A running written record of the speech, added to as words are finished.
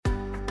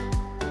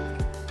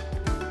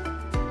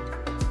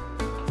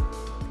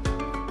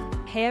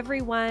Hey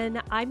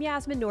everyone, I'm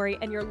Yasmin Nouri,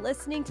 and you're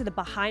listening to the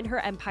Behind Her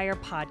Empire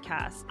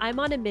podcast. I'm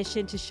on a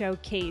mission to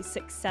showcase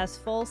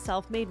successful,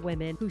 self-made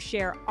women who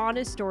share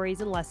honest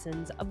stories and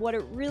lessons of what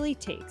it really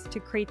takes to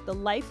create the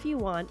life you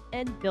want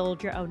and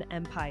build your own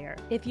empire.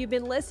 If you've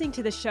been listening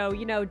to the show,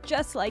 you know,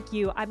 just like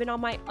you, I've been on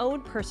my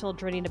own personal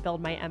journey to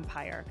build my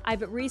empire.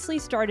 I've recently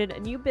started a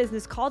new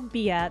business called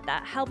Bia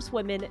that helps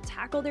women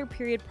tackle their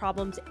period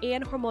problems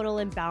and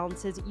hormonal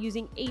imbalances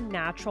using a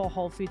natural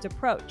whole foods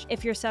approach.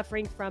 If you're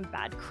suffering from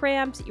bad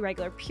cramps,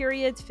 irregular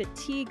periods,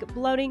 fatigue,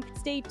 bloating,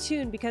 stay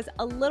tuned because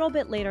a little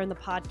bit later in the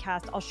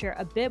podcast, I'll share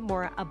a bit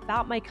more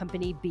about my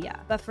company,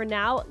 Bia. But for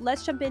now,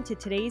 let's jump into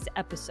today's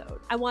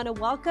episode. I want to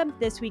welcome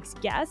this week's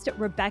guest,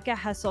 Rebecca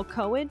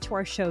Hessel-Cohen, to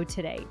our show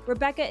today.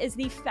 Rebecca is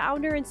the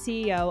founder and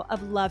CEO of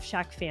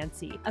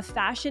LoveShackFancy, a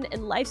fashion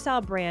and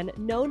lifestyle brand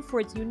known for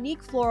its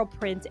unique floral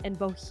prints and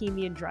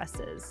bohemian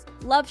dresses.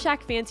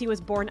 LoveShackFancy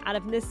was born out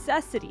of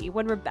necessity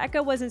when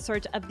Rebecca was in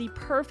search of the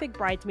perfect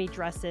bridesmaid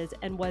dresses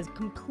and was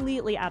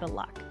completely out of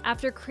luck.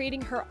 After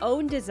creating her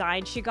own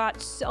design, she got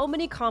so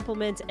many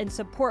compliments and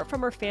support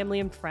from her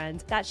family and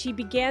friends that she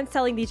began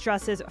selling these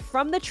dresses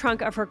from the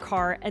trunk of her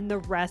car, and the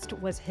rest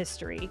was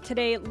history.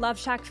 Today,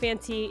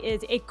 LoveShackFancy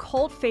is a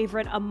cult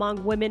favorite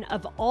among women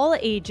of all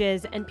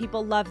ages, and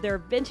people love their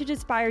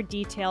vintage-inspired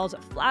details,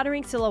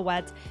 flattering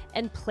silhouettes,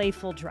 and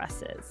playful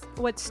dresses.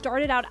 What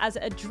started out as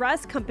a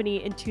dress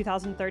company in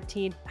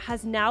 2013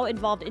 has now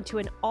evolved into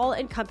an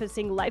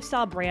all-encompassing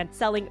lifestyle brand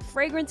selling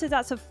fragrances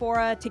at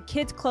Sephora to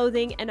kids'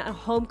 clothing and a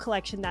home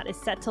collection that is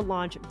set to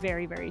launch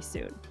very, very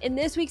soon. In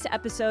this week's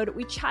episode,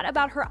 we chat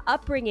about her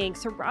upbringing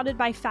surrounded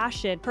by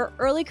fashion, her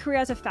early career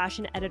as a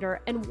fashion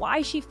editor, and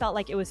why she felt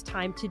like it was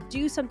time to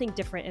do something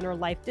different in her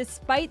life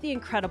despite the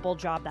incredible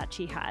job that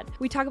she had.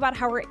 We talk about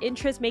how her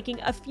interest making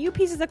a few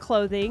pieces of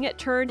clothing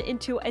turned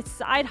into a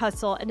side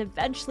hustle and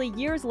eventually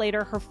years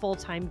later her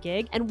full-time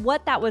gig, and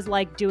what that was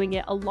like doing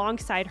it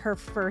alongside her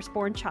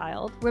firstborn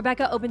child.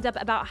 Rebecca opens up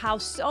about how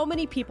so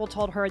many people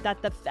told her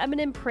that the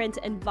feminine print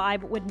and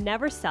vibe would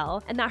never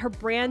sell and that her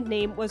brand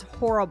name was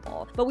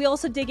horrible. But we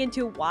also dig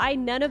into why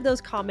none of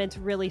those comments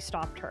really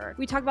stopped her.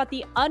 We talk about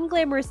the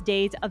unglamorous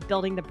days of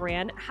building the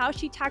brand, how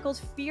she tackles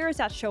fears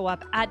that show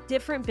up at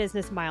different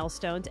business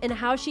milestones, and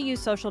how she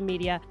used social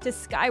media to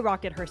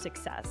skyrocket her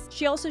success.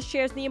 She also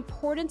shares the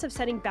importance of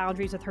setting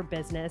boundaries with her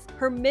business,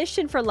 her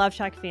mission for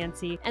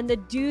LoveShackFancy, and the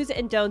do's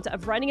and don'ts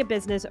of running a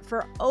business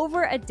for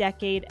over a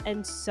decade,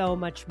 and so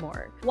much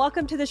more.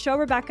 Welcome to the show,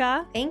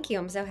 Rebecca. Thank you.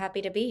 I'm so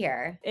happy to be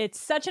here. It's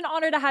such an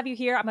honor to have you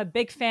here. I'm a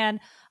big fan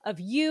of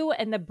you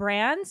and the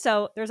brand.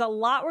 So there's a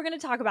lot we're going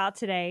to talk about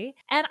today.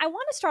 And I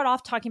want to start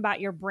off talking about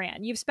your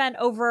brand. You've spent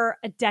over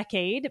a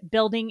decade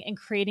building and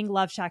creating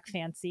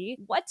LoveShackFancy.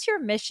 What's your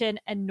mission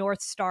and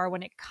North Star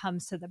when it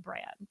comes to the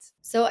brand?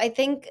 So I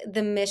think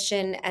the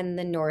mission and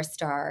the North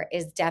Star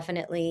is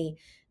definitely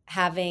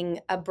having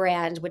a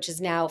brand, which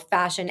is now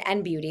fashion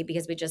and beauty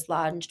because we just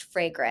launched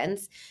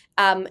fragrance,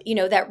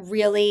 that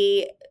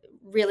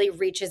really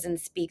reaches and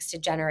speaks to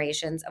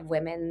generations of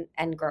women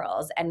and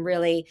girls. And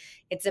really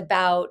it's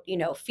about,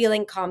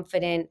 feeling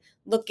confident,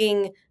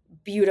 looking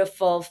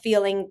beautiful,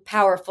 feeling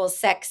powerful,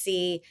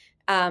 sexy,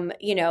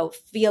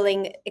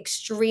 feeling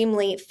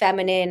extremely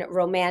feminine,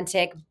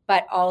 romantic,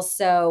 but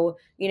also,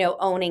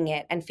 owning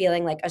it and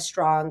feeling like a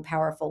strong,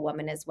 powerful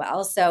woman as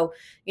well. So,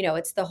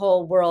 it's the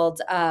whole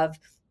world of,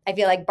 I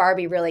feel like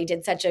Barbie really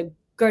did such a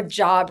good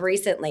job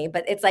recently,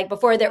 but it's like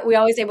we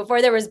always say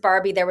before there was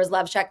Barbie, there was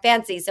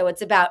LoveShackFancy. So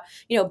it's about,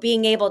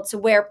 being able to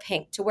wear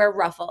pink, to wear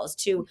ruffles,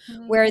 to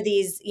wear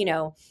these,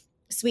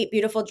 sweet,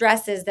 beautiful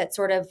dresses that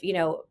sort of,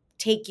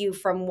 take you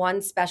from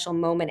one special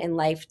moment in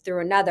life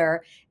through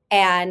another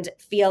and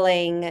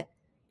feeling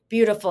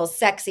beautiful,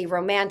 sexy,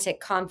 romantic,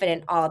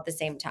 confident all at the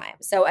same time.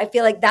 So I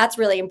feel like that's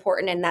really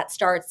important. And that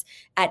starts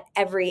at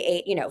every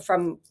age,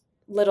 from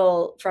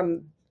little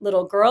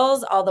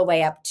girls all the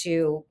way up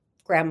to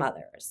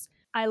grandmothers.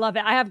 I love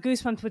it. I have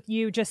goosebumps with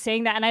you just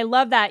saying that. And I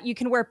love that you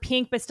can wear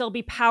pink, but still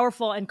be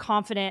powerful and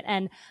confident.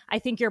 And I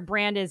think your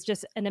brand is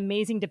just an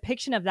amazing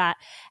depiction of that.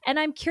 And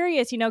I'm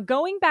curious,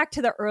 going back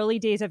to the early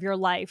days of your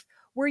life,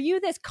 were you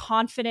this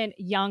confident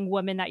young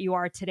woman that you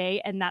are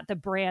today and that the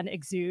brand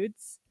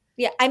exudes?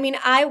 Yeah. I mean,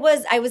 I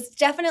was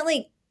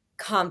definitely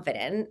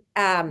confident.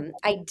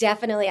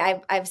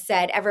 I've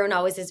said, everyone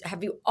always says,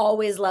 have you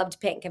always loved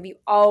pink? Have you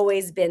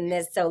always been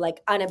this so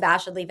like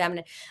unabashedly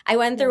feminine? I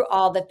went through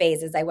all the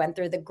phases. I went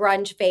through the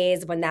grunge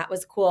phase when that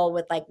was cool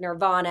with like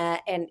Nirvana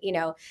and,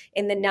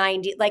 in the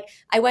 90s, like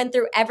I went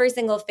through every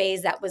single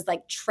phase that was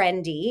like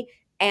trendy.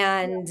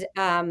 And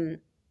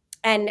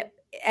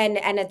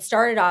it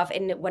started off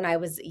when I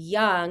was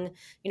young,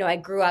 I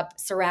grew up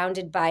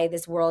surrounded by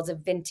this world of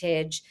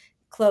vintage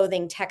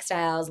clothing,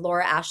 textiles,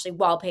 Laura Ashley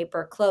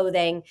wallpaper,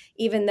 clothing,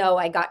 even though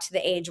I got to the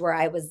age where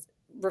I was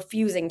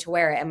refusing to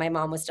wear it and my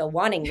mom was still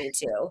wanting me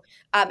to.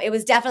 It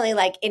was definitely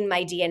like in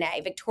my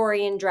DNA,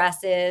 Victorian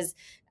dresses,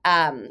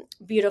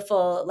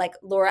 beautiful, like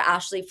Laura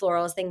Ashley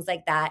florals, things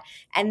like that.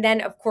 And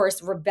then of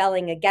course,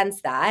 rebelling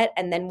against that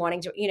and then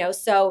wanting to,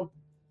 so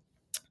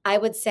I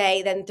would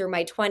say then through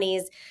my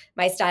 20s,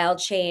 my style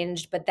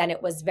changed, but then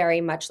it was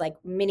very much like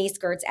mini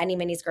skirts, any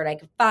mini skirt I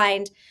could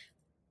find,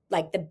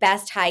 like the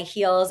best high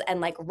heels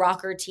and like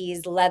rocker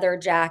tees, leather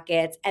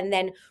jackets. And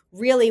then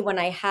really when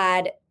I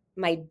had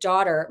my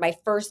daughter, my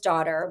first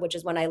daughter, which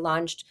is when I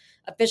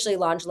officially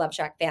launched Love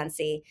Shack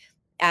Fancy,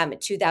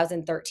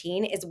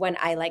 2013 is when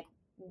I like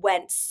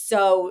went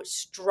so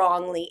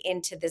strongly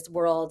into this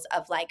world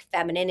of like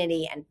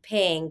femininity and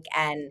pink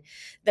and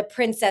the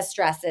princess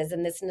dresses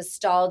and this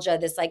nostalgia,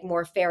 this like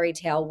more fairy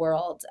tale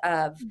world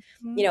of,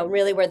 Mhm.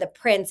 really where the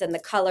prints and the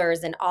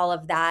colors and all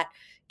of that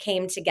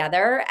came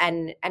together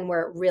and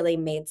where it really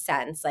made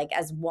sense like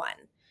as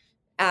one.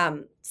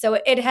 So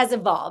it has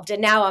evolved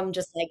and now I'm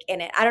just like in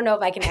it. I don't know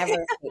if I can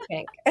ever escape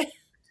pink.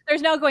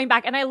 There's no going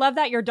back. And I love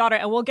that your daughter,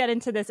 and we'll get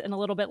into this in a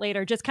little bit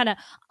later, just kind of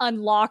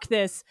unlock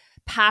this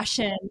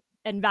passion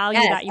and value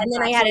Yes, that you and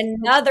then have. I So had it's so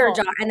another cool.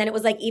 job, and then it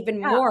was, like, even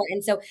Yeah. more,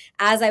 and so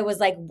as I was,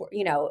 like,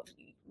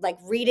 like,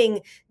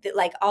 reading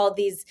like, all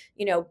these,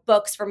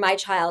 books from my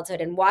childhood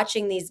and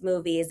watching these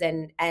movies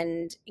and,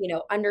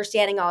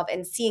 understanding all of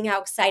and seeing how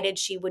excited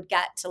she would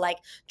get to, like,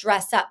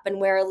 dress up and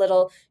wear a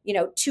little,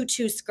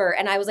 tutu skirt,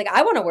 and I was like,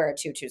 "I wanna wear a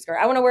tutu skirt.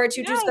 I wanna wear a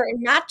tutu Yes. skirt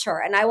and match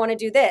her, and I wanna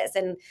do this,"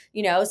 and,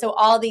 so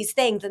all these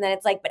things, and then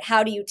it's like, but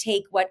how do you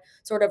take what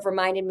sort of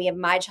reminded me of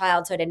my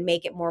childhood and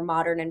make it more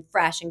modern and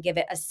fresh and give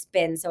it a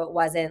spin so it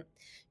wasn't,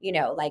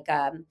 like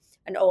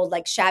an old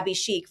like shabby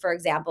chic, for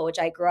example, which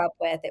I grew up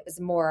with.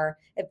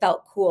 It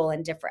felt cool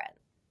and different.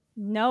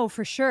 No,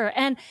 for sure.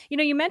 And,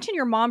 you mentioned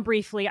your mom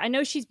briefly. I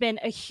know she's been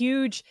a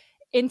huge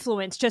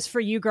influence just for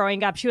you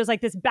growing up. She was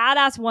like this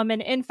badass woman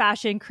in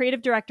fashion,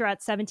 creative director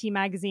at 17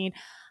 magazine.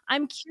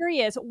 I'm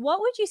curious, what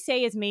would you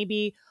say is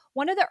maybe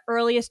one of the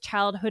earliest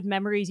childhood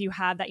memories you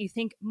have that you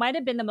think might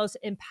have been the most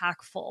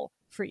impactful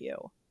for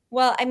you?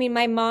 Well, I mean,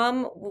 my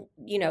mom,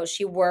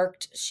 she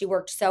worked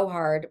so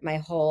hard my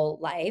whole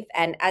life.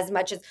 And as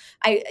much as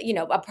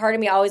a part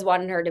of me always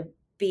wanted her to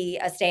be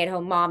a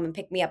stay-at-home mom and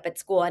pick me up at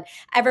school. And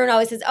everyone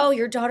always says, "Oh,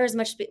 your daughter's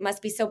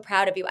must be so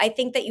proud of you." I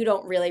think that you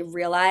don't really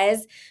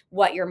realize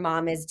what your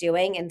mom is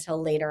doing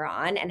until later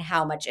on and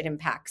how much it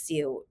impacts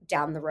you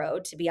down the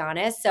road, to be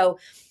honest. So,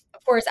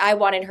 of course, I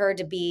wanted her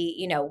to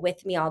be,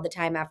 with me all the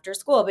time after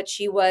school, but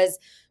she was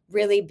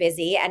really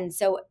busy. And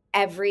so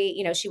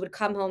she would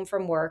come home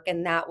from work,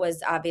 and that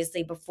was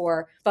obviously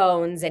before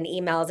phones and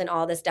emails and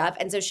all this stuff.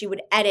 And so she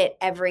would edit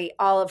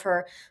all of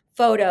her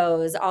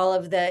photos, all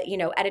of the,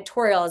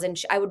 editorials.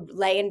 And I would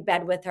lay in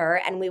bed with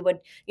her and we would,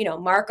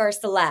 mark our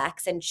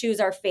selects and choose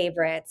our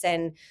favorites.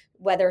 And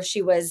whether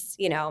she was,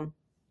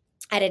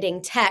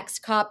 editing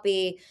text,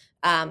 copy,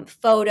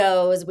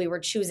 photos. We were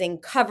choosing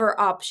cover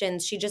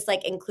options. She just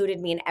like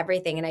included me in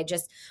everything. And I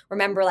just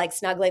remember like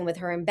snuggling with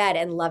her in bed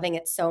and loving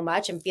it so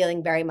much and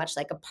feeling very much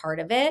like a part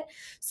of it.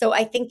 So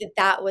I think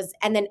that was,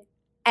 and then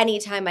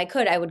anytime I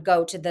could, I would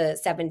go to the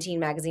 17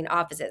 magazine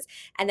offices.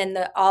 And then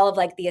all of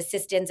like the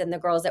assistants and the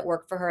girls that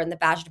worked for her in the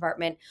fashion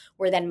department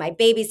were then my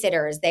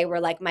babysitters. They were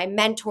like my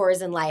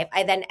mentors in life.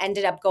 I then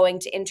ended up going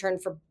to intern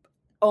for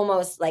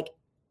almost like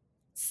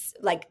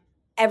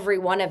every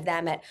one of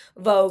them at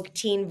Vogue,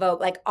 Teen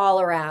Vogue, like all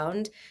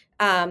around.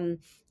 And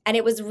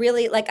it was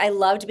really like I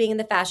loved being in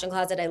the fashion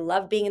closet. I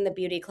loved being in the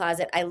beauty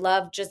closet. I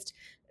loved just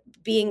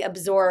being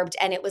absorbed.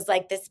 And it was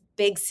like this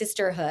big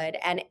sisterhood.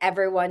 And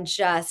everyone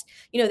just,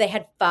 they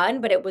had fun,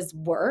 but it was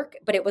work,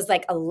 but it was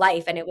like a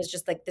life. And it was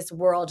just like this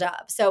world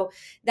of. So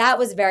that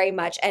was very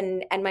much,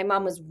 and my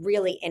mom was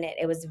really in it.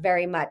 It was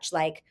very much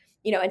like,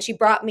 and she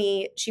brought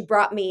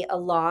me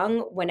along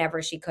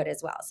whenever she could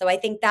as well. So I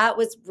think that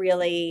was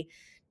really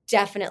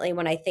definitely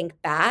when I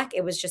think back,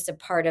 it was just a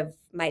part of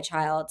my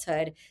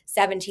childhood.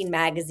 17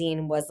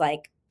 magazine was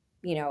like,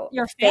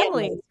 Your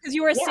family, family. because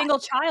you were a Yeah, single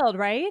child,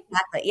 right?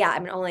 exactly. Yeah, I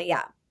mean,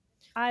 yeah,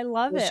 I it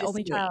love was it. just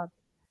Only me. child.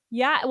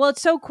 Yeah, well,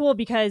 it's so cool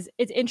because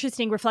it's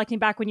interesting reflecting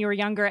back when you were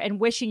younger and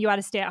wishing you had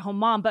a stay-at-home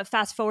mom, but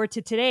fast forward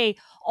to today,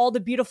 all the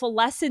beautiful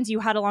lessons you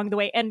had along the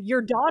way and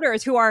your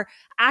daughters who are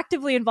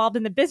actively involved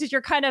in the business,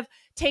 you're kind of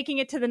taking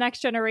it to the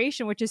next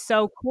generation, which is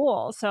so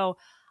cool. So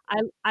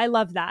I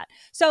love that.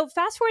 So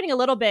fast forwarding a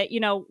little bit,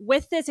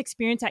 with this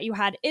experience that you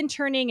had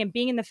interning and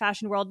being in the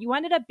fashion world, you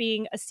ended up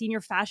being a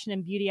senior fashion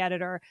and beauty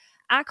editor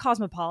at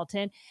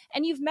Cosmopolitan.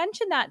 And you've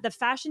mentioned that the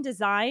fashion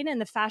design and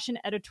the fashion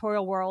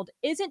editorial world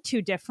isn't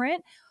too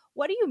different.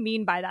 What do you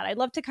mean by that? I'd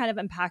love to kind of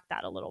unpack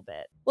that a little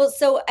bit. Well,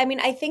 so I mean,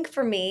 I think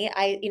for me,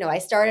 I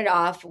started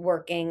off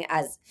working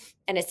as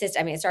an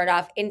assistant. I mean, I started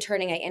off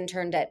interning. I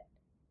interned at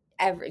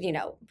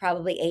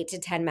probably 8 to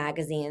 10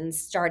 magazines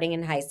starting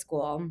in high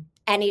school,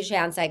 any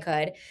chance I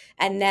could.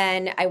 And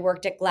then I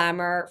worked at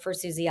Glamour for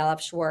Susie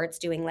L.F. Schwartz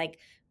doing like,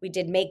 we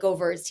did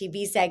makeovers,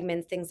 TV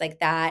segments, things like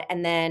that.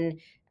 And then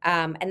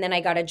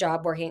I got a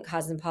job working at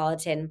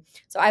Cosmopolitan.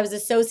 So I was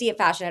associate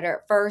fashion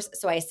editor at first.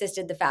 So I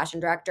assisted the fashion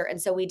director. And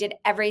so we did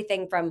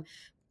everything from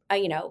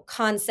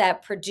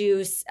concept,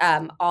 produce,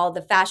 all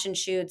the fashion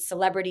shoots,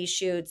 celebrity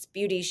shoots,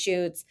 beauty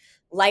shoots,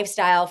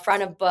 lifestyle,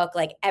 front of book,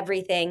 like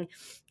everything,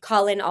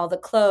 call in all the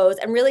clothes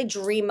and really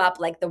dream up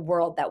like the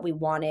world that we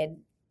wanted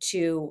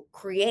to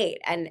create.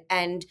 And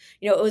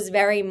it was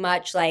very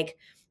much like,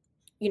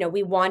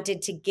 we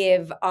wanted to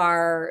give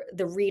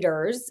the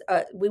readers,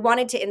 we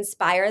wanted to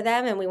inspire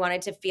them, and we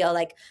wanted to feel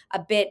like a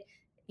bit,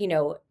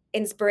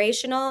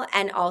 inspirational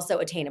and also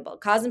attainable.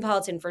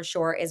 Cosmopolitan for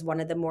sure is one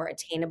of the more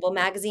attainable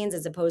magazines,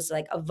 as opposed to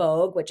like a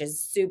Vogue, which is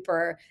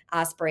super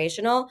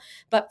aspirational.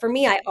 But for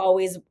me, I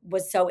always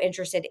was so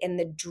interested in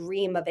the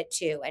dream of it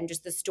too, and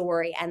just the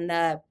story and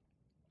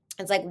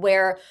it's like,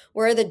 where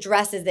are the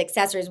dresses, the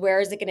accessories,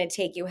 where is it going to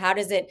take you, how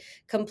does it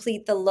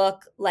complete the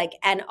look, like,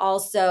 and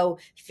also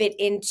fit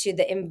into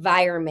the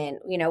environment,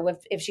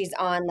 if she's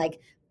on like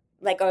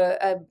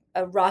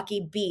a rocky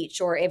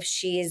beach, or if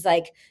she's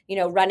like,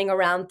 running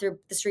around through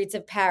the streets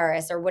of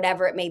Paris, or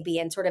whatever it may be,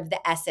 and sort of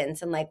the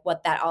essence and like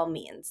what that all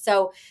means.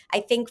 So I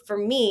think for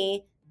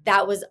me,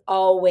 that was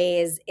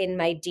always in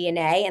my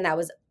DNA, and that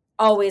was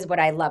always what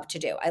I loved to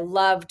do. I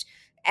loved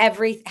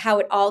how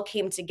it all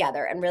came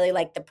together, and really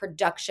like the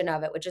production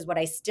of it, which is what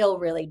I still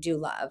really do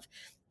love.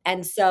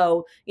 And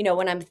so,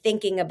 when I'm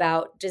thinking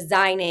about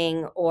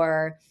designing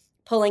or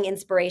pulling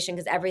inspiration,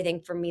 because everything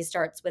for me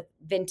starts with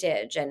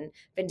vintage and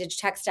vintage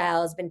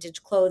textiles,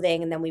 vintage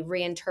clothing, and then we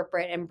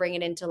reinterpret and bring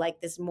it into like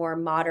this more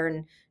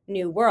modern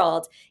new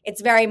world.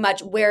 It's very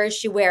much, where is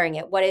she wearing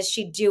it? What is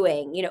she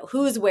doing?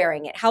 Who's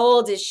wearing it? How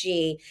old is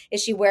she?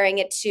 Is she wearing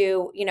it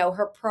to,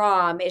 her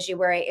prom? Is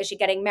she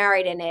getting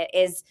married in it?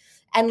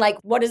 And like,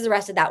 what does the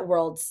rest of that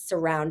world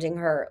surrounding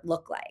her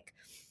look like?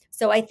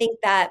 So I think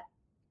that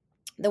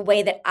the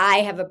way that I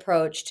have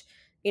approached,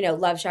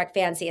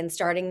 LoveShackFancy and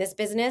starting this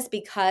business,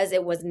 because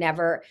it was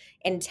never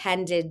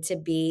intended to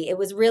be, it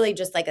was really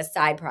just like a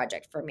side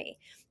project for me.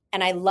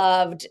 And I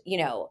loved,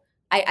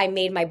 I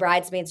made my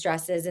bridesmaids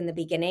dresses in the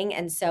beginning.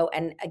 And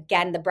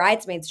again, the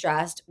bridesmaids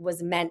dress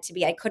was meant to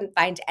be, I couldn't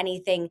find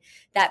anything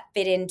that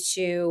fit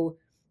into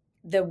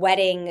the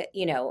wedding,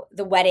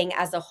 the wedding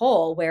as a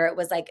whole, where it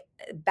was like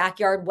a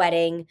backyard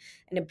wedding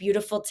in a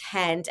beautiful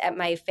tent at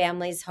my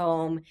family's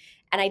home.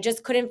 And I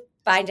just couldn't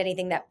find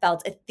anything that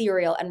felt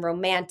ethereal and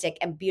romantic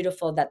and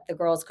beautiful that the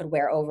girls could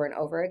wear over and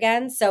over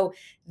again. So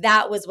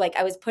that was like,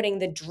 I was putting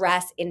the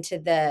dress into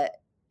the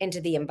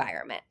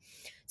environment.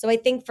 So I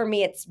think for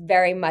me, it's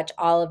very much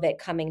all of it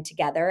coming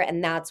together.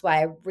 And that's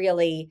why I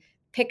really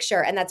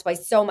picture, and that's why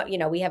so much,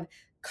 we have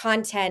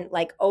content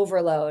like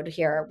overload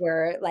here,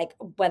 where like,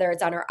 whether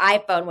it's on her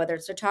iPhone, whether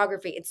it's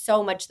photography, it's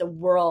so much the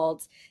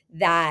world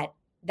that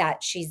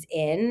she's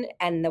in,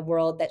 and the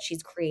world that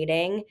she's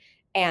creating,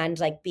 and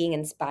like being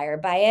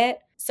inspired by it.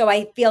 So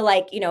I feel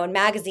like, in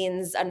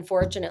magazines,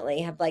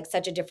 unfortunately, have like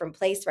such a different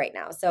place right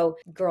now. So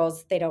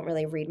girls, they don't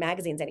really read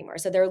magazines anymore.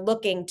 So they're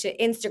looking to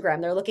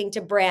Instagram, they're looking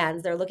to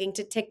brands, they're looking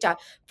to TikTok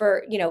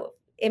for,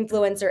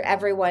 influencer,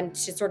 everyone,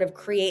 to sort of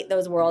create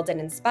those worlds and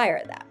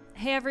inspire them.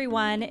 Hey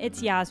everyone,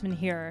 it's Yasmin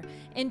here.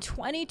 In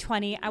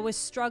 2020, I was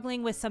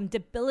struggling with some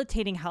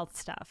debilitating health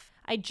stuff.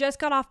 I just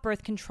got off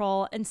birth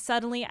control, and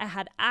suddenly I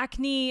had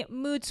acne,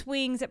 mood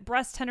swings,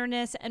 breast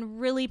tenderness, and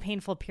really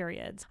painful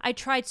periods. I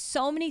tried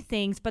so many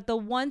things, but the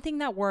one thing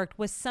that worked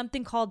was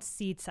something called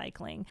seed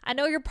cycling. I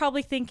know you're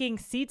probably thinking,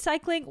 seed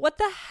cycling? What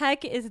the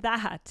heck is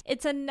that?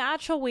 It's a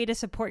natural way to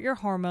support your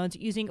hormones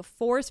using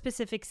 4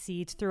 specific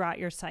seeds throughout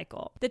your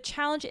cycle. The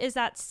challenge is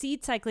that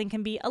seed cycling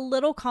can be a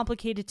little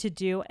complicated to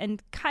do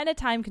and kind of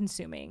time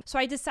consuming. So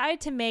I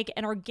decided to make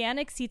an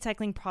organic seed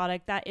cycling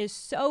product that is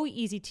so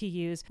easy to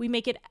use. We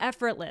make it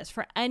effortless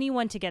for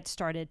anyone to get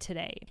started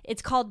today.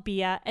 It's called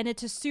Bia, and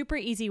it's a super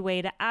easy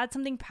way to add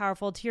something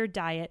powerful to your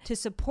diet to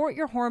support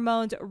your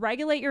hormones,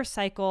 regulate your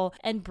cycle,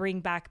 and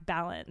bring back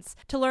balance.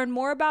 To learn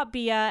more about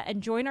Bia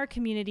and join our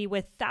community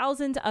with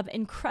thousands of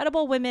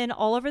incredible women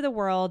all over the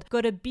world,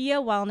 go to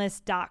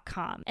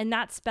biawellness.com, and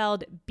that's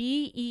spelled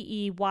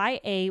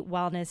BEEYA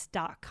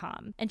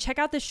wellness.com. And check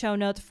out the show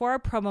notes for our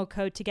promo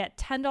code to get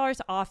 $10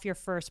 off your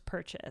first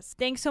purchase.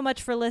 Thanks so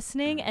much for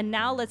listening, and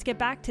now let's get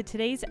back to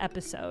today's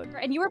episode.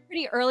 And you were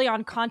pretty early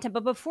on content,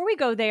 but before we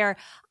go there,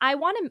 I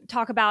want to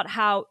talk about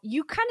how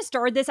you kind of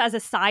started this as a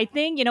side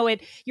thing. You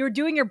were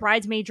doing your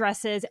bridesmaid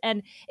dresses,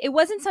 and it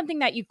wasn't something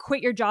that you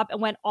quit your job and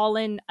went all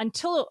in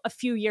until a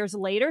few years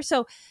later.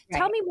 So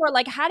Tell me more,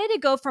 like, how did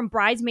it go from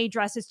bridesmaid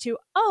dresses to,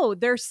 oh,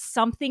 there's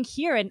something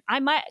here, and I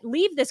might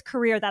leave this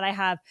career that I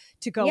have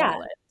to go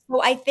all in?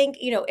 Well, I think,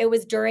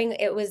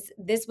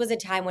 this was a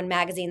time when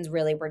magazines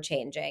really were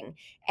changing.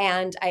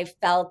 And you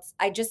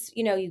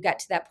get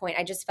to that point,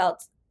 I just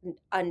felt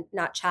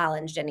not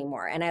challenged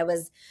anymore. And I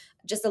was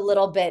just a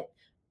little bit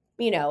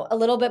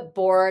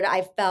bored.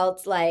 I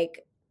felt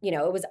like,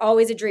 it was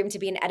always a dream to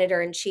be an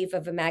editor-in-chief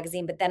of a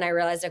magazine. But then I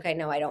realized, okay,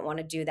 no, I don't want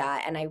to do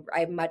that. And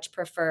I much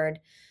preferred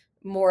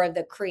more of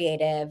the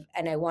creative,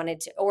 and I wanted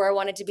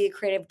to be a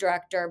creative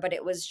director, but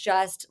it was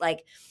just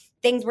like,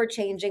 things were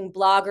changing.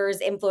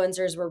 Bloggers,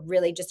 influencers were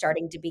really just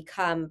starting to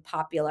become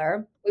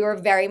popular. We were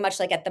very much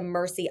like at the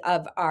mercy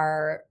of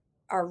our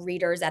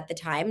readers at the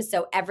time.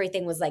 So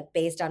everything was like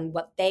based on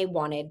what they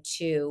wanted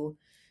to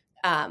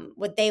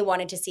what they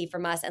wanted to see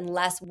from us and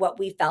less what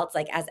we felt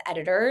like as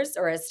editors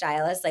or as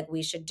stylists like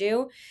we should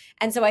do.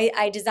 And so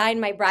I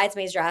designed my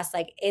bridesmaid's dress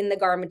like in the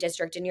garment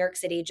district in New York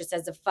City just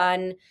as a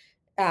fun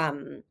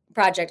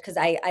project because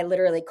I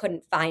literally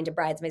couldn't find a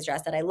bridesmaid's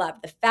dress that I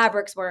loved. The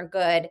fabrics weren't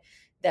good.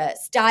 The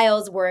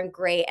styles weren't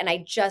great. And I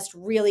just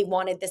really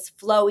wanted this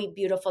flowy,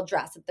 beautiful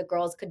dress that the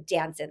girls could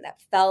dance in that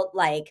felt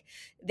like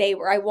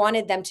I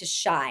wanted them to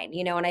shine,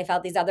 and I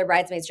felt these other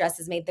bridesmaids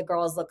dresses made the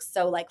girls look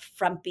so like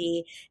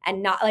frumpy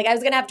and not like I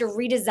was going to have to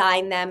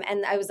redesign them.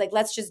 And I was like,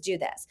 let's just do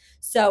this.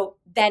 So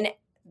then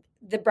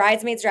the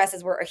bridesmaids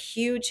dresses were a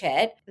huge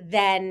hit.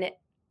 Then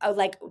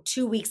like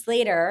 2 weeks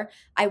later,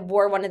 I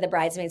wore one of the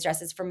bridesmaids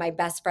dresses for my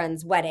best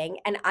friend's wedding.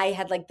 And I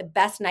had like the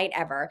best night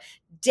ever.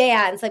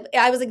 Dance. Like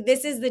I was like,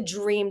 this is the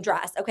dream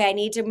dress. Okay. I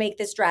need to make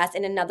this dress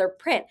in another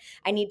print.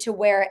 I need to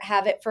wear it,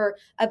 have it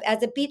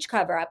as a beach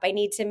cover up. I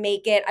need to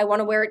make it, I want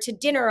to wear it to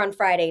dinner on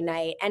Friday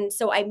night. And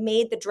so I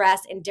made the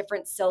dress in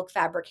different silk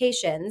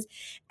fabrications.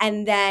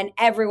 And then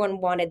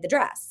everyone wanted the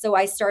dress. So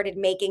I started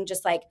making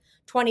just like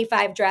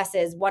 25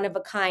 dresses, one of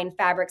a kind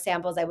fabric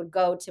samples. I would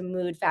go to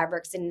Mood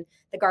Fabrics in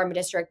the garment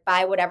district,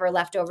 buy whatever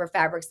leftover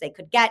fabrics they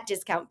could get,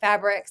 discount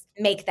fabrics,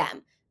 make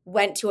them.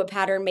 Went to a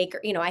pattern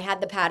maker. I had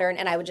the pattern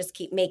and I would just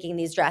keep making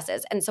these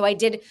dresses. And so I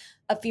did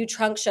a few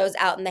trunk shows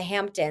out in the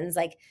Hamptons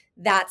like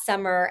that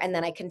summer. And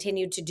then I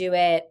continued to do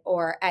it,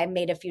 or I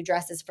made a few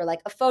dresses for like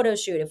a photo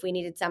shoot if we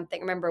needed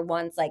something. Remember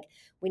once like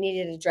we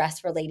needed a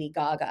dress for Lady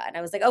Gaga. And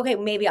I was like, okay,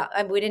 maybe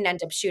we didn't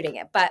end up shooting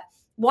it. But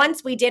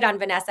once we did on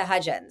Vanessa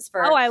Hudgens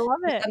for I love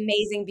it.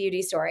 Amazing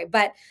beauty story.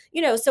 But,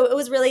 so it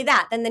was really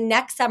that. Then the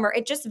next summer,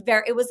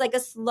 it was like a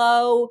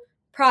slow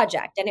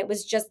project. And it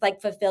was just like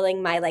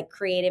fulfilling my like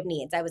creative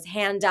needs. I was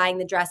hand dyeing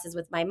the dresses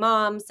with my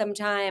mom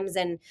sometimes.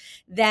 And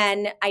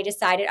then I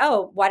decided,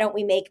 why don't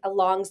we make a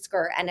long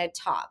skirt and a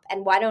top?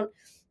 And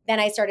then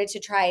I started to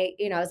try,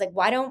 I was like,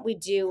 why don't we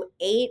do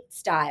 8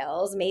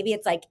 styles? Maybe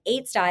it's like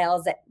 8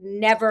 styles that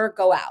never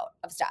go out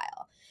of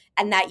style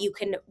and that you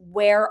can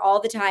wear all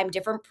the time,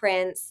 different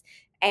prints,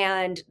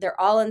 and they're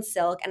all in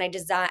silk. And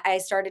I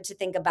started to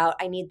think about,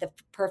 I need the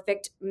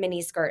perfect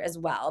mini skirt as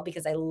well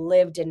because I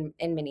lived in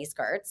mini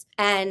skirts.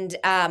 And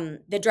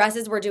the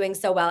dresses were doing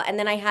so well. And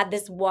then I had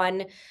this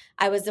one,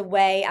 I was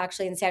away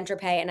actually in Saint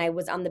Tropez and I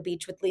was on the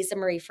beach with Lisa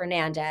Marie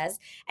Fernandez.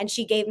 And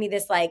she gave me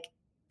this like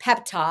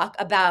pep talk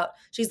about,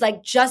 she's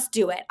like, just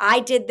do it.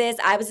 I did this.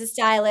 I was a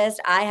stylist.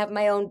 I have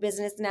my own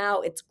business now.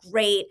 It's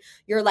great.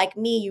 You're like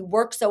me. You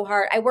work so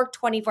hard. I work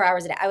 24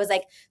 hours a day. I was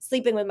like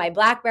sleeping with my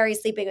Blackberry,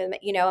 sleeping with,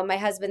 and my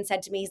husband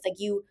said to me, he's like,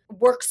 you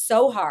work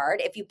so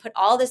hard. If you put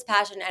all this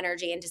passion and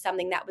energy into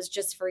something that was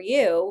just for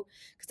you,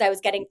 because I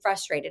was getting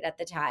frustrated at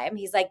the time.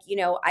 He's like,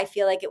 I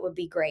feel like it would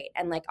be great.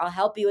 And like, I'll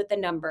help you with the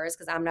numbers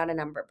because I'm not a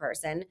number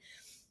person.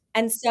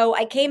 And so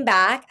I came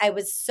back. I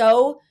was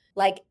so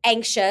like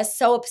anxious,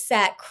 so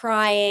upset,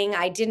 crying.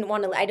 I didn't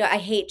want to, I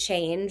hate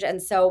change. And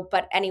so,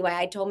 but anyway,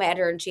 I told my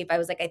editor-in-chief, I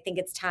was like, I think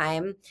it's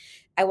time.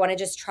 I want to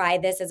just try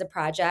this as a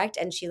project.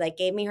 And she like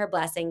gave me her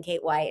blessing,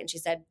 Kate White, and she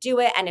said, do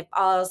it. And if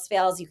all else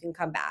fails, you can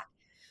come back.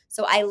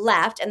 So I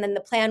left. And then the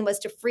plan was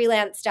to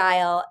freelance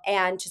style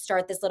and to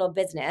start this little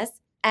business.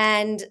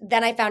 And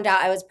then I found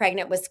out I was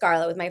pregnant with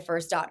Scarlett, with my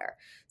first daughter.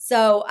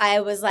 So I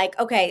was like,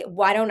 okay,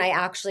 why don't I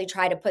actually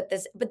try to put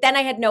this? But then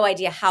I had no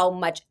idea how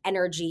much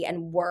energy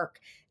and work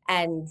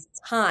and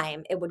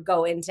time it would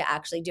go into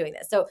actually doing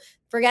this. So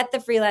forget the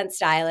freelance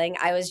styling.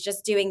 I was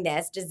just doing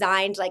this,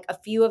 designed like a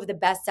few of the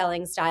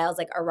best-selling styles,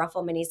 like a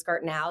ruffle mini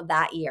skirt now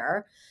that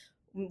year.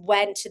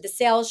 Went to the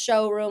sales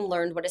showroom,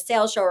 learned what a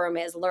sales showroom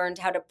is, learned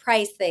how to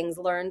price things,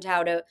 learned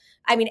how to,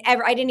 I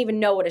didn't even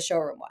know what a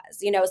showroom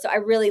was, so I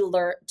really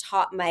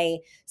taught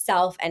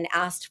myself and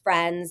asked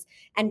friends.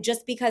 And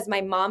just because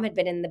my mom had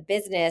been in the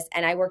business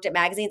and I worked at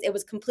magazines, it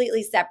was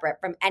completely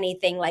separate from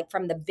anything like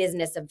from the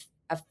business of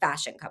a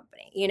fashion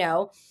company,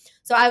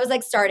 So I was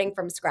like starting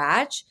from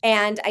scratch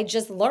and I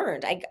just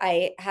learned.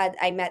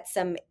 I met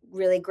some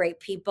really great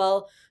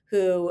people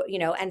who,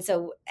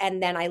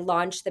 and then I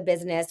launched the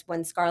business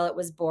when Scarlett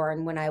was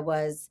born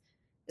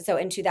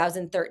in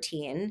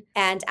 2013.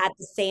 And at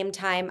the same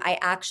time, I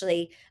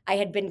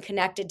had been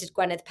connected to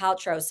Gwyneth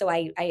Paltrow. So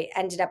I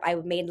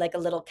made like a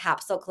little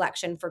capsule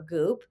collection for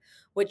Goop,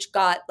 which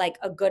got like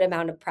a good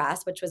amount of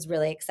press, which was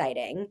really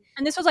exciting.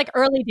 And this was like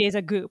early days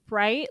of Goop,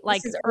 right?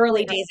 Like this is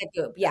early days of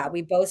Goop. Yeah,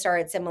 we both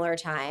started similar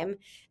time.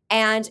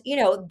 And,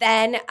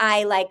 then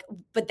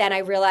but then I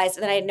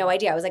realized that I had no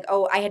idea. I was like,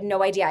 I had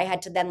no idea. I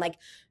had to then like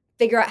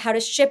figure out how to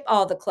ship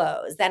all the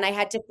clothes. Then I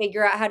had to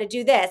figure out how to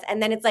do this.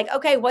 And then it's like,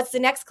 okay, what's the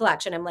next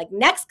collection? I'm like,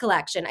 next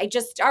collection. I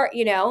just start,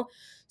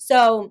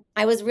 So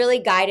I was really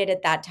guided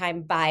at that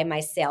time by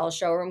my sales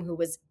showroom who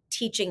was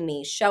teaching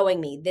me,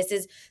 showing me, this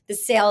is the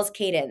sales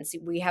cadence.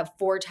 We have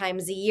 4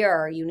 times a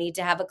year. You need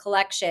to have a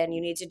collection. You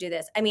need to do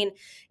this.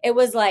 It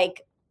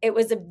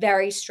was a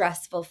very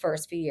stressful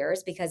first few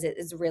years because it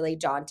is really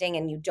daunting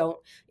and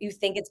you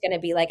think it's going to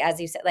be like, as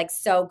you said, like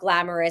so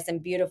glamorous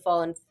and beautiful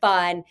and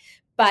fun.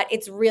 But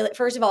it's really,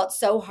 first of all, it's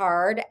so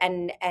hard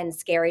and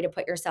scary to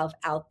put yourself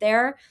out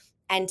there.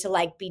 and to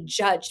like be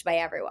judged by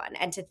everyone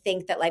and to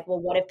think that like, well,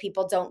 what if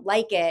people don't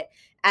like it?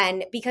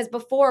 And because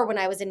before when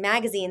I was in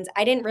magazines,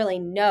 I didn't really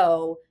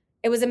know.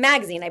 It was a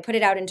magazine. I put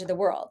it out into the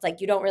world.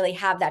 Like you don't really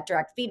have that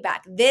direct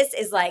feedback. This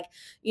is like,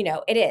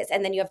 it is.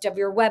 And then you have to have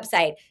your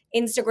website.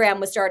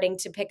 Instagram was starting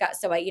to pick up.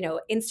 So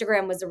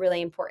Instagram was a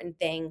really important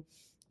thing.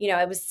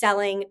 I was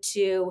selling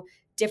to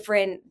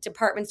different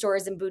department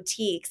stores and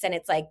boutiques, and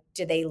it's like,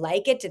 do they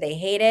like it? Do they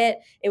hate it?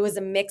 It was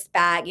a mixed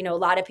bag. A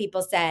lot of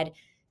people said,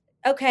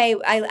 okay,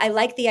 I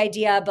like the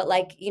idea, but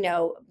like,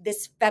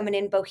 this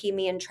feminine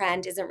bohemian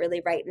trend isn't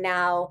really right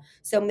now.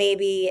 So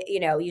maybe,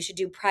 you should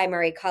do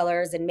primary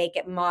colors and make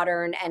it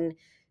modern,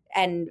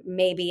 and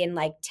maybe in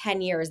like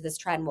 10 years this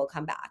trend will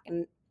come back.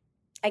 And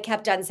I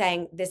kept on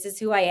saying, this is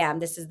who I am,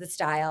 this is the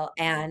style,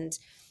 and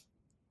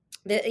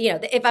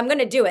if I'm going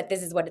to do it,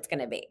 this is what it's going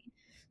to be.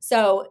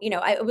 So,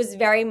 it was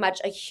very much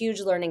a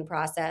huge learning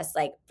process,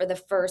 like for the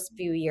first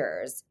few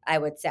years, I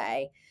would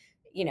say.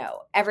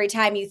 Every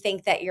time you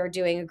think that you're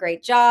doing a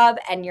great job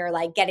and you're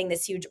like getting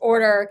this huge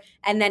order,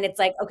 and then it's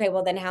like, okay,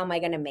 well, then how am I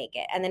going to make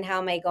it? And then how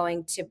am I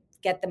going to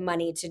get the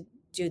money to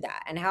do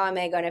that? And how am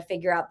I going to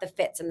figure out the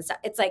fits and the stuff?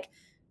 It's like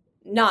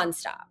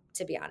nonstop,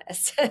 to be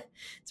honest.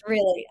 It's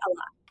really a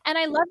lot. And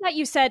I love that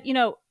you said,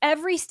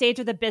 every stage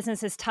of the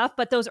business is tough,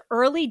 but those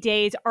early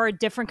days are a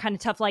different kind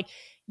of tough. Like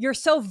you're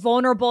so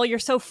vulnerable, you're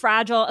so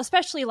fragile,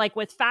 especially like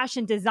with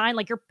fashion design,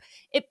 like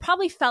it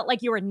probably felt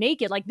like you were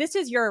naked. Like this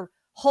is your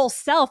whole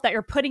self that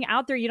you're putting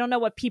out there. You don't know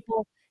what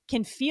people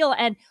can feel.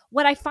 And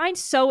what I find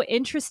so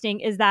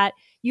interesting is that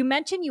you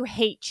mentioned you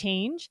hate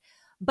change,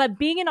 but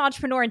being an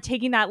entrepreneur and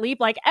taking that leap,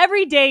 like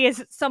every day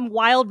is some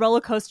wild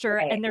roller coaster,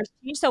 right? And there's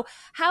change. So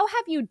how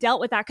have you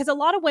dealt with that? Because a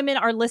lot of women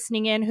are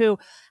listening in who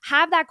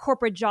have that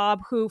corporate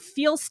job, who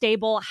feel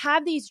stable,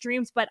 have these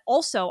dreams, but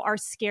also are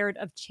scared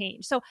of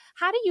change. So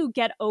how do you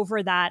get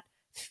over that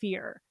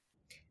fear?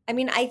 I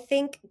mean, I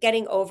think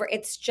getting over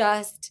it's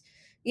just,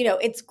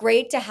 it's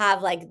great to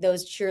have like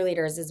those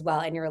cheerleaders as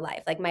well in your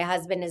life. Like my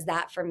husband is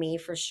that for me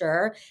for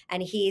sure.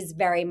 And he's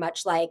very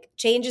much like,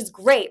 change is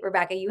great,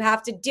 Rebecca. You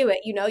have to do it.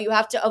 You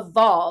have to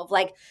evolve,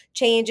 like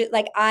change it.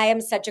 Like I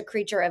am such a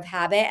creature of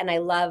habit, and I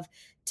love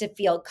to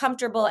feel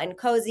comfortable and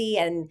cozy.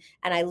 And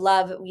I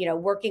love,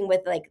 working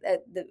with like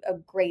a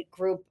great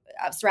group,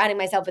 surrounding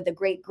myself with a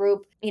great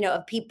group,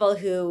 of people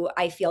who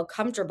I feel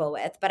comfortable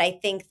with. But I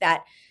think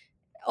that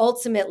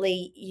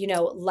ultimately,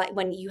 like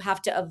when you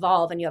have to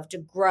evolve and you have to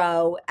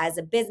grow as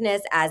a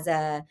business, as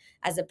a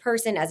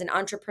person, as an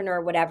entrepreneur,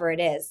 whatever it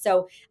is.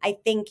 So I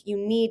think you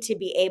need to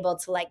be able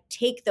to like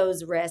take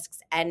those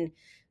risks and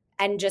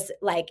just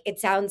like, it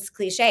sounds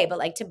cliche, but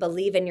like to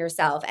believe in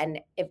yourself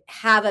and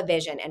have a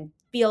vision and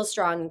feel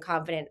strong and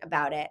confident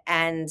about it.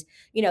 And,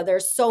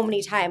 there's so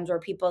many times where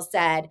people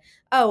said,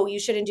 oh, you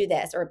shouldn't do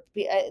this, or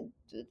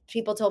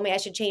people told me I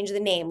should change the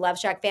name.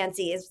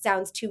 LoveShackFancy. It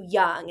sounds too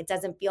young. It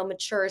doesn't feel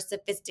mature,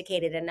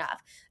 sophisticated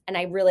enough. And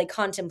I really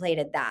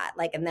contemplated that.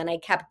 Like, and then I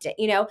kept it.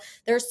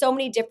 There's so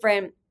many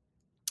different.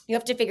 You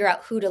have to figure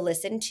out who to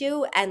listen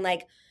to and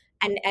like,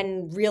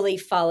 and really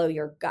follow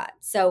your gut.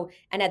 So,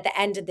 and at the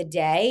end of the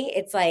day,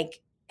 it's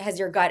like, has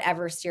your gut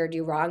ever steered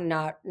you wrong?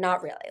 Not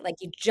really. Like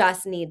you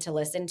just need to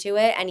listen to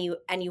it, and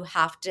you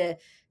have to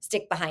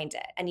stick behind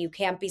it, and you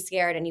can't be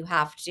scared, and you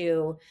have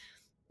to.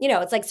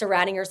 It's like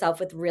surrounding yourself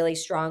with really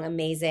strong,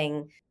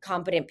 amazing,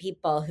 competent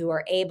people who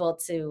are able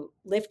to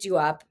lift you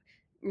up,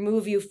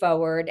 move you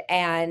forward,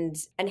 and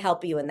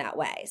help you in that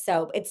way.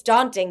 So it's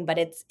daunting, but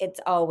it's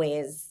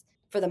always,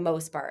 for the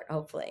most part,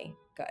 hopefully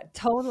good.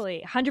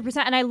 Totally.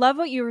 100%. And I love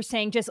what you were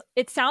saying. Just,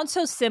 it sounds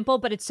so simple,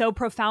 but it's so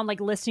profound, like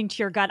listening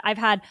to your gut. I've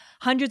had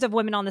hundreds of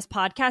women on this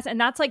podcast, and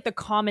that's like the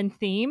common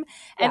theme.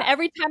 Yeah. And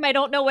every time I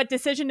don't know what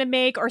decision to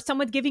make, or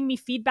someone's giving me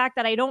feedback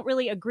that I don't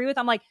really agree with,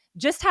 I'm like,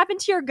 just tap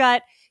into your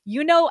gut.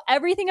 You know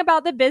everything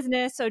about the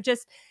business. So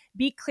just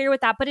be clear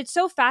with that. But it's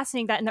so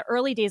fascinating that in the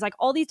early days, like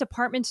all these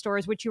department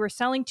stores, which you were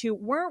selling to,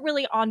 weren't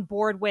really on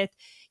board with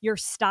your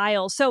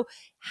style. So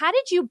how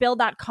did you build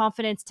that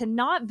confidence to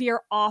not veer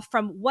off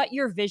from what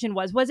your vision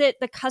was? Was it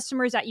the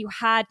customers that you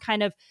had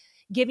kind of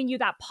giving you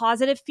that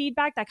positive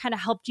feedback that kind of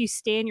helped you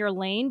stay in your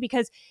lane?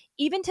 Because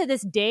even to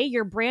this day,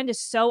 your brand is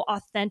so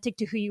authentic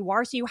to who you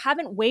are. So you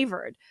haven't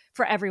wavered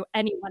for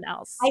anyone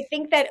else. I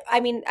think there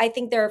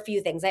are a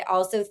few things. I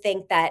also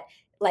think that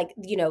like,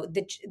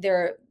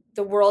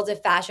 the world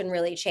of fashion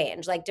really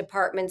changed. Like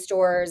department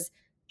stores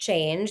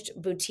changed,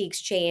 boutiques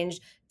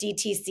changed,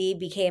 DTC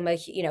became a,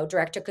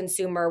 direct to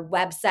consumer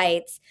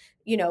websites,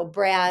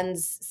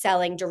 brands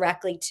selling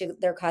directly to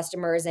their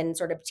customers and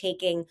sort of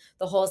taking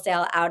the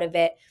wholesale out of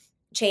it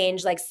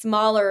changed. Like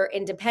smaller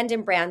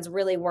independent brands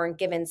really weren't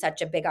given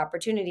such a big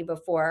opportunity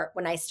before.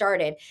 When I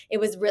started,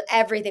 it was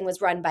everything was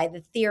run by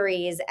the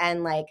Theories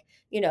and like,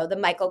 the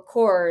Michael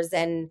Kors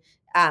and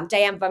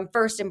Diane von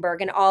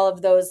Furstenberg and all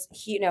of those,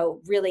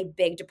 really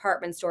big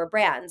department store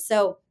brands.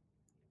 So,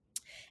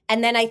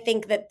 And then I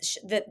think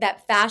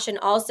that fashion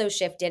also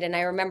shifted. And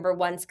I remember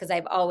once, because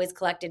I've always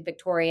collected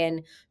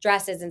Victorian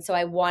dresses, and so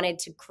I wanted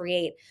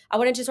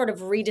to sort of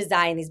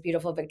redesign these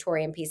beautiful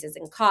Victorian pieces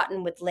in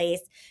cotton with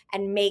lace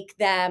and make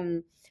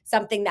them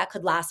something that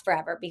could last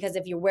forever, because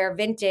if you wear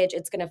vintage,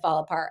 it's going to fall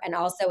apart. And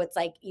also it's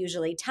like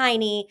usually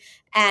tiny.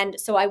 And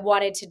so I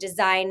wanted to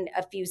design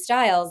a few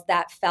styles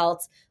that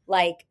felt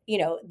like,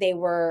 they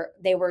were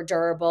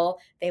durable,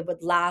 they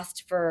would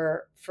last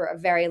for a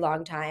very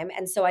long time.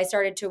 And so I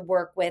started to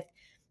work with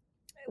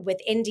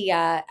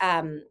India,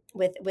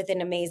 with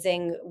an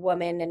amazing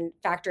woman and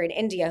factory in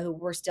India who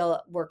we're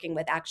still working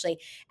with, actually.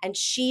 And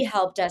she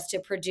helped us to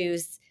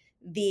produce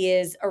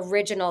these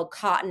original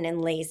cotton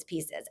and lace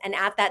pieces. And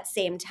at that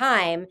same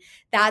time,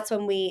 that's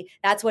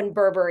when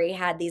Burberry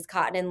had these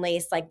cotton and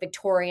lace, like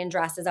Victorian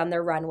dresses on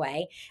their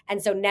runway.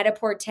 And so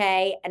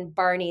Net-a-Porter and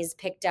Barney's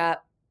picked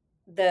up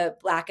the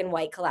black and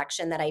white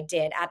collection that I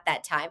did at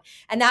that time.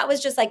 And that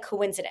was just like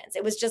coincidence.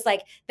 It was just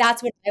like,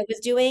 that's what I was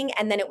doing.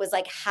 And then it was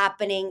like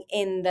happening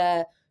in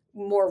the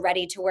more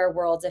ready to wear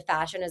worlds of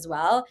fashion as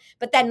well.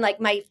 But then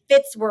like my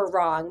fits were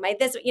wrong.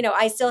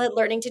 I still had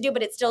learning to do,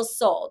 but it still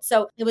sold.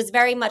 So it was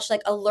very much like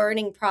a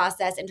learning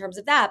process in terms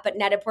of that. But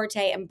Net-a-Porter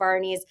and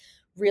Barney's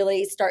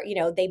really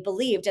they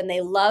believed and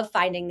they love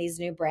finding these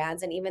new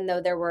brands. And even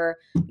though there were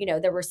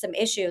some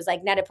issues,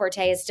 like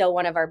Net-a-Porter is still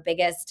one of our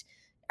biggest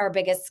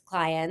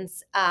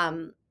clients.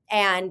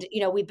 And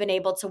we've been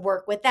able to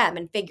work with them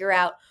and figure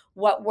out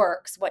what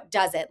works, what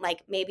doesn't.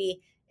 Like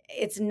maybe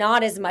it's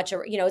not as much,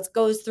 it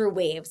goes through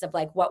waves of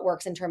like what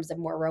works in terms of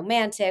more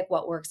romantic,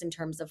 what works in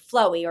terms of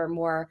flowy or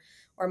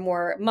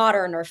more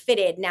modern or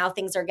fitted. Now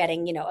things are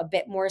getting, a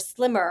bit more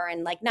slimmer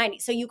and like 90.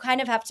 So you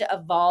kind of have to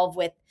evolve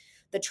with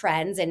the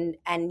trends, and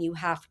you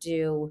have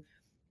to,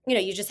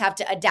 you just have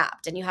to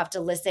adapt, and you have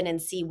to listen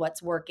and see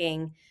what's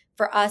working.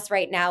 For us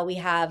right now, we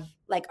have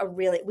like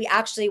we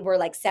actually were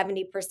like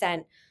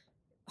 70%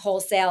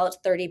 wholesale,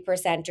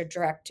 30%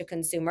 direct to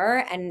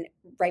consumer, and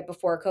right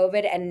before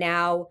COVID. And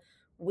now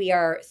we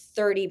are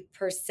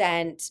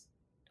 30%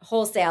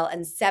 wholesale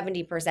and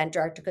 70%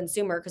 direct to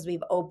consumer, because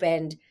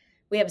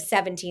we have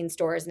 17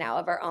 stores now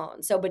of our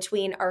own. So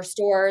between our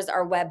stores,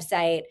 our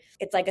website,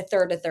 it's like a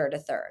third, a third, a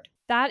third.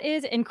 That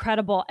is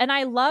incredible. And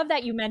I love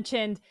that you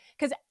mentioned,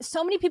 because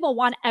so many people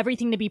want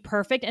everything to be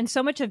perfect. And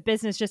so much of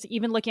business, just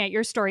even looking at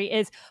your story,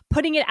 is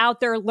putting it out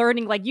there,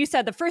 learning. Like you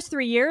said, the first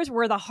 3 years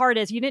were the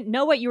hardest. You didn't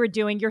know what you were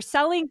doing. You're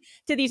selling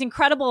to these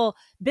incredible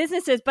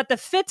businesses, but the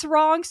fit's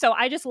wrong. So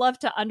I just love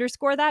to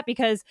underscore that,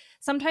 because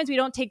sometimes we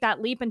don't take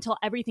that leap until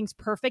everything's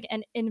perfect.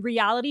 And in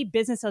reality,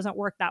 business doesn't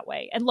work that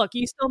way. And look,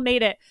 you still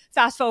made it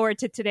fast forward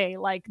to today.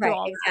 Like, right,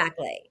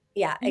 exactly.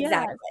 Yeah,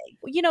 exactly.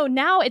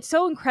 Now it's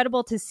so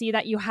incredible to see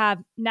that you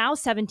have now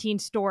 17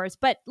 stores,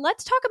 but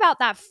let's talk about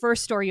that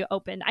first store you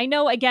opened. I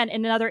know, again,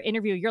 in another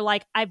interview, you're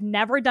like, I've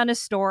never done a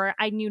store.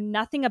 I knew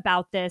nothing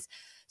about this.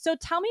 So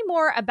tell me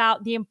more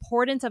about the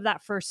importance of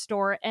that first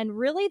store and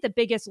really the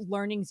biggest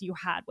learnings you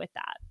had with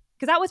that,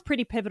 because that was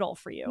pretty pivotal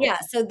for you. Yeah.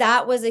 So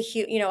that was a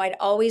huge, I'd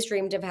always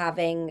dreamed of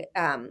having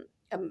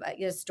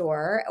a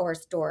store or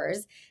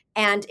stores.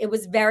 And it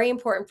was very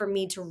important for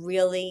me to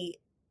really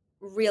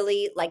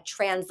like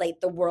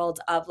translate the world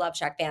of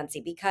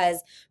LoveShackFancy,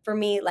 because for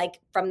me, like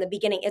from the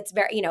beginning, it's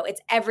very,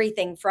 it's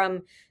everything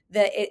from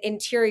the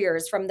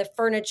interiors, from the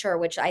furniture,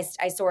 which I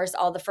source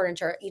all the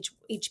furniture.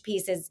 Each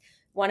piece is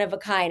one of a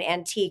kind,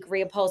 antique,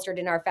 reupholstered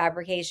in our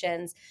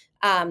fabrications.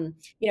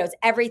 It's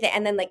everything.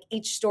 And then like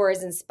each store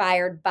is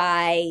inspired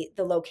by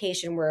the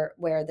location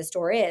where the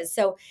store is.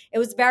 So it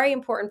was very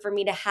important for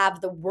me to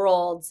have the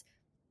worlds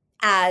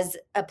as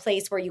a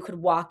place where you could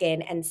walk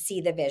in and see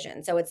the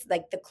vision. So it's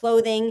like the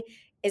clothing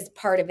is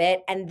part of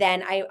it. And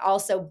then I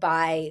also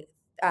buy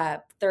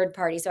third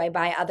party. So I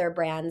buy other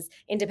brands,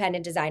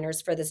 independent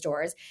designers for the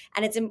stores.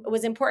 And it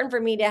was important for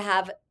me to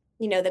have,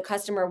 the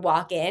customer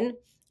walk in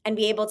and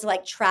be able to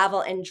like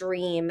travel and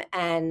dream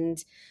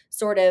and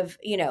sort of,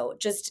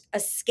 just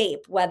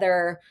escape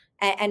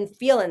and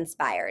feel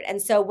inspired.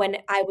 And so when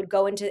I would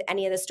go into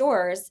any of the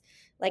stores,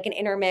 like an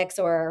Intermix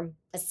or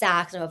a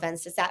Saks, no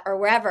offense to Saks, or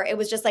wherever, it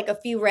was just like a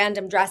few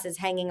random dresses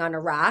hanging on a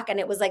rack. And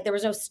it was like, there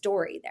was no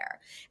story there.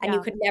 And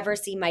you could never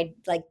see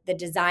the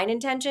design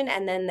intention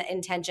and then the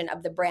intention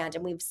of the brand.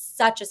 And we have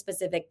such a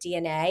specific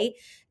DNA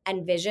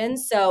and vision.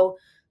 So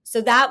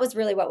that was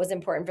really what was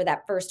important for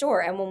that first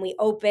store. And when we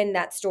opened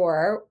that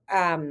store,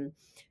 I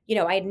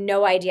had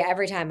no idea.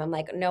 Every time I'm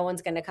like, no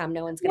one's going to come.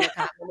 No one's going to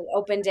come. When we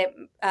opened it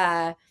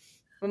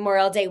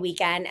Memorial Day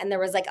weekend, and there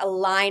was like a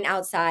line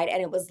outside,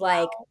 and it was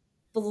like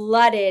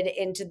flooded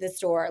into the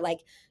store, like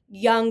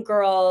young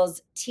girls,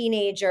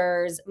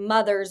 teenagers,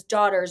 mothers,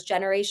 daughters,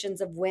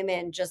 generations of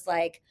women, just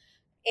like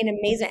in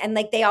amazing. And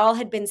like they all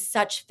had been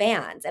such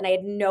fans, and I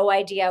had no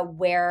idea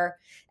where.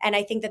 And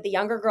I think that the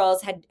younger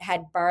girls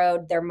had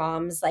borrowed their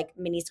moms like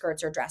mini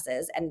skirts or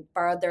dresses and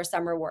borrowed their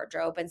summer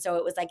wardrobe. And so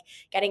it was like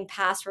getting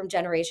passed from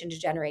generation to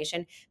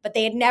generation, but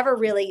they had never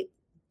really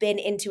been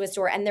into a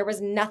store, and there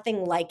was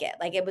nothing like it.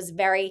 Like it was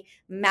very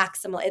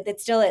maximal. It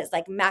still is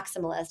like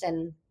maximalist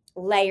and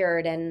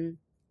layered, and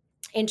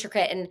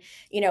intricate, and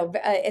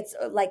it's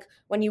like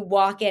when you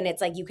walk in,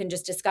 it's like you can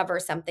just discover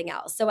something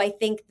else. So I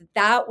think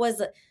that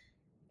was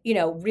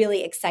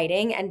really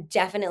exciting. And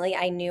definitely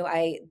I knew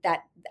that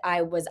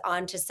I was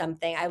onto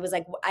something. I was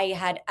like,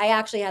 I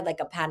actually had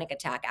like a panic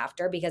attack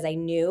after, because I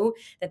knew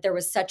that there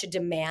was such a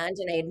demand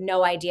and I had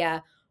no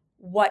idea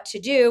what to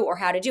do or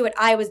how to do it.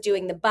 I was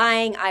doing the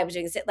buying, I was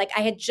doing like,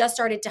 I had just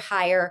started to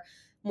hire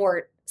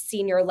more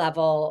senior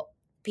level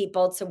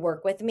people to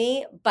work with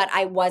me, but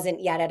I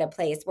wasn't yet at a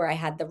place where I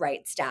had the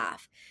right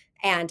staff.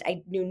 And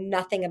I knew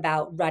nothing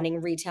about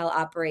running retail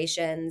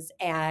operations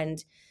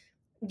and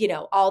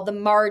all the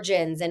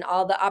margins and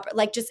all the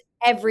like just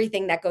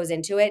everything that goes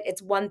into it.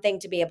 It's one thing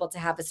to be able to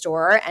have a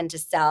store and to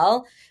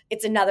sell.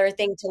 It's another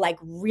thing to like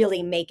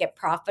really make it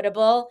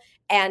profitable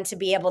and to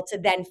be able to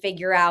then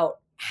figure out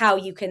how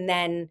you can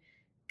then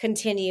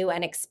continue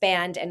and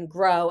expand and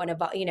grow and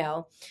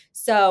evolve.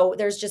 So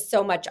there's just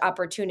so much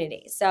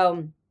opportunity.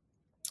 So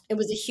it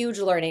was a huge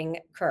learning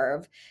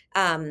curve,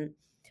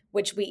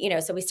 which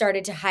so we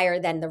started to hire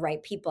then the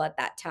right people at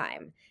that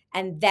time.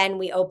 And then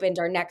we opened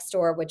our next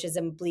store, which is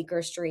in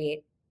Bleecker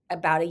Street,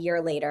 about a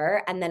year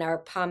later. And then our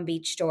Palm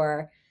Beach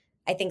store,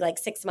 I think like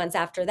 6 months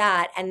after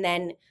that. And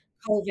then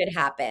COVID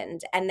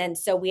happened. And then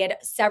so we had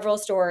several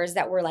stores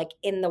that were like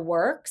in the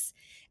works.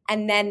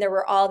 And then there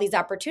were all these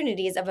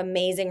opportunities of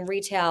amazing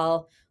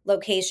retail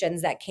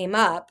locations that came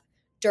up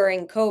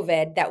during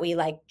COVID that we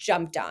like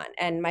jumped on.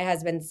 And my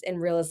husband's in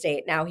real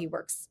estate now. He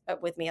works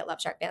with me at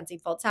LoveShackFancy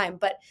full time.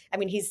 But I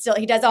mean, he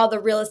does all the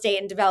real estate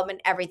and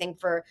development, everything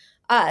for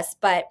us.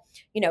 But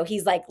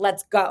he's like,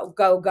 let's go,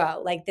 go,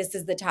 go. Like, this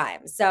is the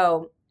time.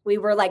 So we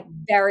were like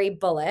very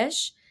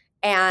bullish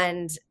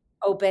and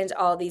opened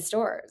all these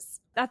stores.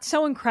 That's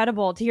so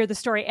incredible to hear the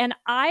story. And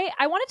I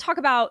want to talk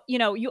about,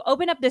 you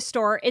open up this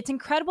store. It's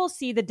incredible to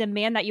see the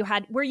demand that you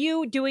had. Were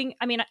you doing,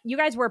 I mean, you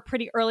guys were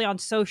pretty early on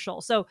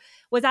social. So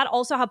was that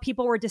also how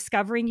people were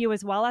discovering you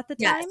as well at the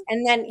time? Yes.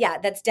 And then,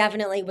 that's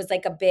definitely was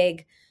like a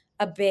big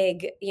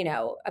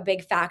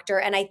factor.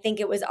 And I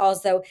think it was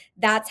also,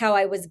 that's how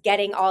I was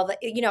getting all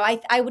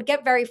the, I would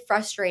get very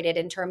frustrated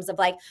in terms of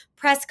like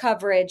press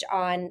coverage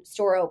on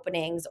store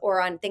openings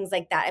or on things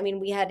like that. I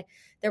mean,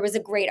 there was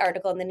a great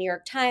article in the New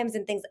York Times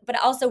and things, but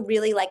also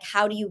really like,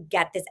 how do you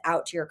get this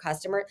out to your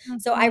customer? Mm-hmm.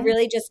 So I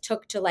really just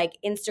took to like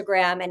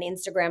Instagram and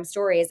Instagram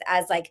stories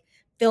as like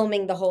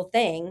filming the whole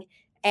thing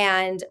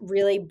and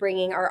really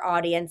bringing our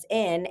audience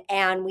in.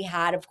 And we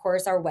had, of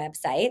course, our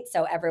website.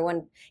 So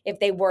everyone, if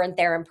they weren't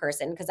there in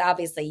person, because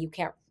obviously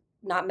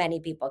not many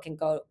people can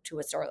go to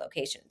a store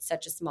location. It's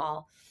such a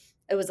small,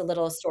 it was a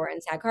little store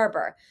in Sag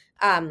Harbor.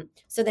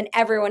 So then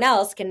everyone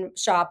else can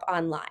shop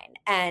online.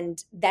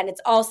 And then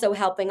it's also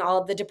helping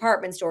all of the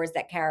department stores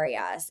that carry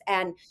us.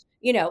 And,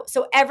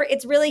 so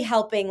it's really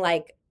helping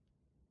like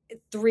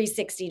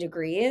 360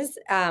 degrees,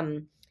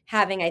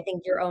 having, I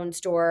think, your own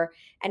store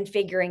and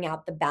figuring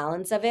out the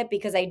balance of it,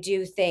 because I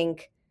do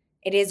think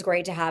it is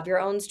great to have your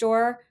own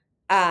store.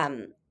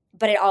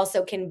 But it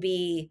also can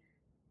be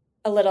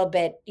a little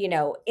bit,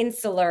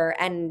 insular,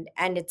 and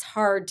it's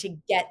hard to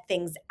get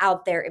things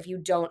out there if you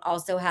don't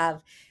also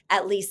have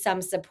at least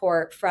some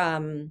support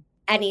from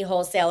any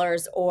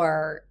wholesalers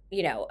or,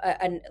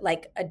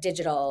 a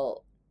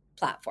digital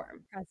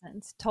platform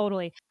presence.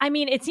 Totally. I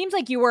mean, it seems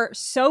like you were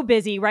so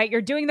busy, right?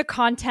 You're doing the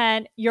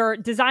content, you're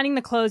designing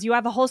the clothes, you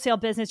have a wholesale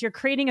business, you're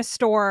creating a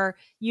store.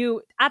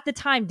 You at the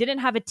time didn't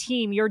have a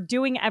team. You're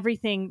doing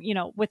everything,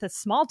 with a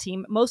small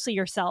team, mostly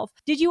yourself.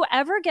 Did you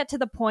ever get to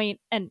the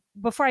point, and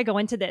before I go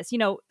into this,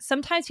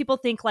 sometimes people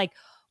think like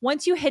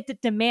once you hit the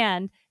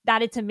demand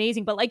that it's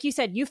amazing, but like you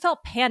said, you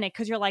felt panic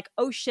because you're like,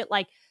 oh shit,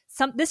 like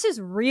this is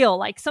real,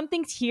 like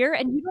something's here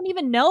and you don't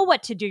even know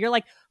what to do. You're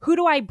like, who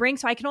do I bring?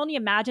 So I can only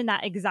imagine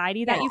that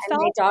anxiety that you felt.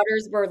 My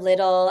daughters were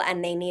little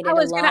and they needed a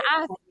lot.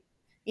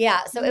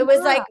 Yeah. So it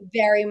was like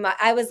very much,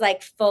 I was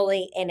like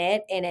fully in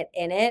it.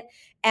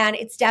 And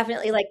it's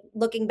definitely like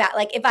looking back,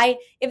 like if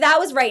that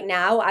was right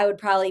now, I would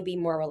probably be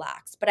more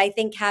relaxed. But I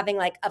think having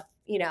like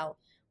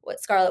what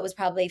Scarlett was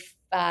probably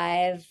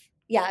 5.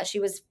 Yeah, she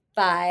was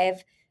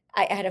 5.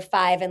 I had a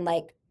 5 and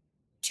like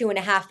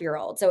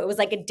 2.5-year-old. So it was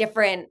like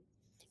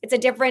it's a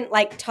different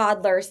like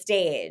toddler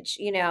stage,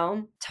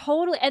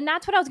 Totally. And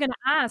that's what I was going to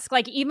ask.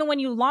 Like, even when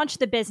you launched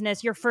the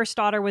business, your first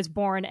daughter was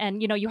born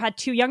and, you had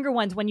 2 younger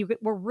ones when you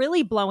were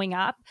really blowing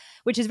up,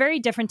 which is very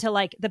different to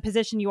like the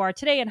position you are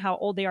today and how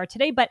old they are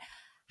today. But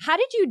how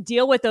did you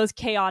deal with those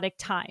chaotic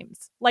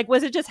times? Like,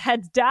 was it just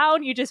heads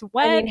down? You just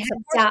went? I mean,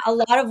 heads down, a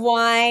lot of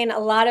wine, a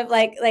lot of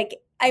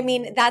I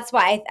mean, that's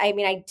why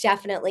I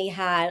definitely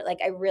had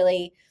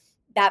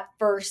that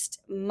first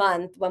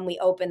month when we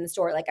opened the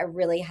store, like I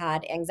really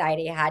had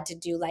anxiety. I had to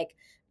do like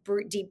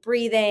deep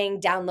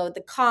breathing, download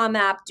the Calm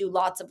app, do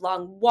lots of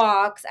long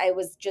walks. I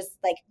was just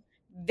like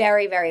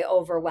very, very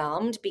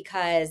overwhelmed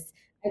because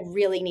I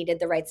really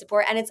needed the right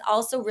support. And it's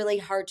also really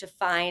hard to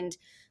find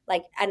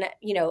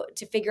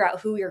to figure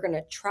out who you're going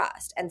to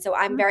trust. And so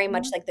I'm very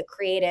much like the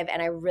creative,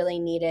 and I really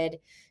needed,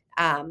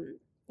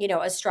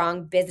 a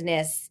strong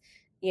business,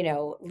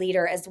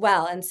 leader as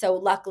well. And so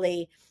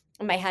luckily,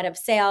 my head of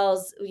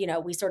sales,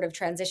 we sort of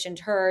transitioned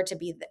her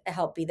to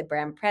help be the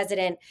brand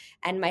president.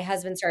 And my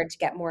husband started to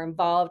get more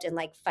involved in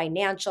like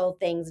financial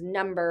things,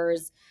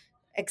 numbers,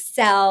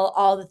 Excel,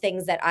 all the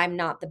things that I'm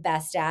not the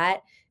best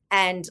at.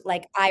 And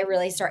like I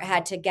really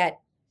had to get,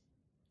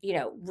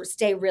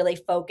 stay really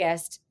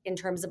focused in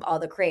terms of all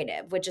the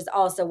creative, which is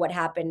also what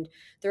happened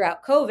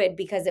throughout COVID,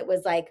 because it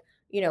was like,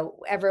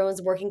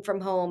 everyone's working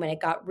from home and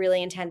it got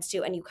really intense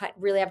too. And you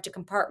really have to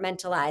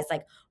compartmentalize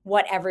like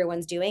what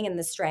everyone's doing and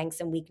the strengths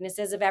and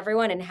weaknesses of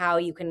everyone and how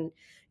you can,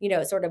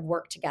 sort of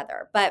work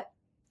together. But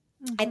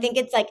I think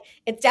it's like,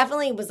 it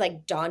definitely was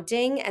like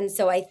daunting. And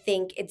so I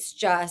think it's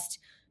just,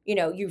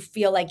 you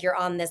feel like you're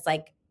on this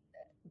like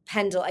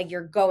pendulum, like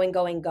you're going,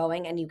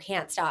 and you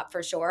can't stop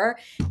for sure.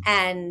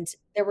 And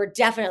there were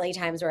definitely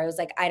times where I was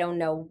like, I don't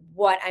know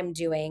what I'm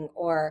doing,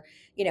 or,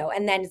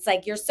 and then it's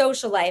like your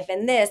social life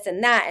and this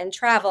and that and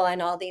travel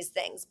and all these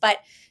things. But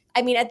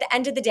I mean, at the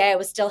end of the day, I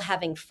was still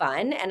having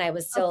fun, and I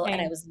was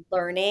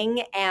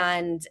learning,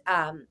 and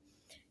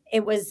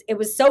it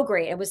was so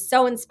great. It was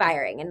so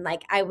inspiring. And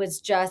like, I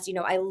was just,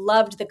 I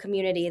loved the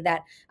community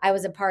that I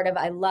was a part of.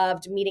 I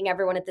loved meeting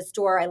everyone at the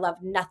store. I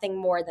loved nothing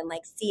more than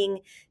like seeing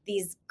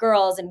these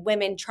girls and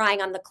women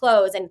trying on the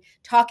clothes and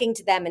talking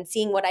to them and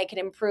seeing what I could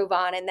improve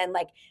on. And then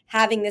like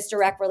having this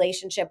direct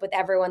relationship with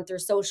everyone through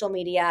social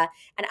media.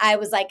 And I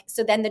was like,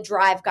 so then the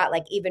drive got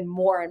like even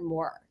more and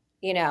more,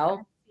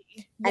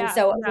 and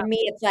so for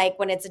me, it's like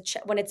when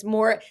it's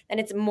more, then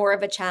it's more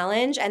of a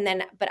challenge. And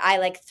then, but I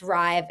like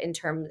thrive in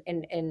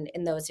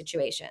those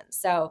situations.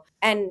 So,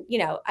 and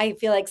I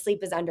feel like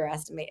sleep is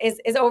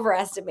is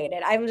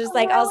overestimated. I'm just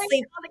like, I'll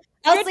sleep.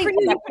 I'll sleep.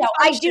 No,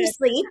 I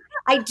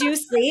do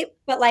sleep,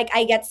 but like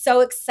I get so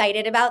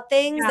excited about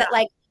things that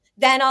like,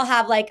 then I'll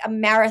have like a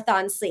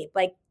marathon sleep.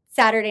 Like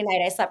Saturday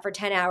night, I slept for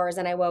 10 hours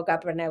and I woke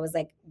up and I was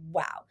like,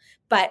 wow.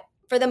 But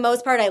for the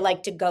most part, I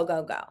like to go,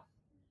 go, go.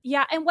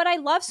 Yeah. And what I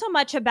love so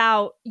much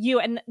about you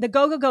and the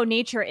go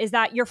nature is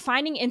that you're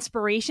finding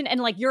inspiration and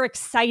like you're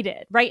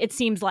excited, right? It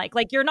seems like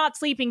you're not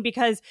sleeping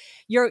because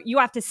you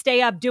have to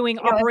stay up doing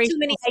operations. Too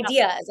many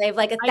ideas. I have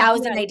like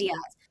 1,000 ideas.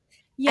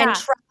 Yeah. And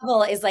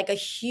travel is like a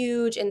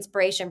huge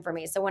inspiration for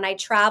me. So when I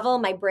travel,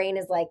 my brain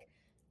is like,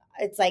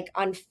 it's like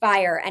on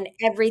fire, and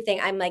everything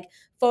I'm like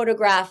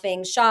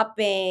photographing,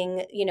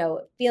 shopping,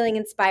 feeling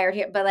inspired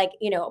here, but like,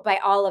 by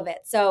all of it.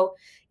 So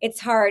it's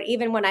hard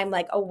even when I'm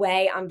like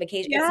away on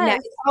vacation.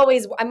 Yes.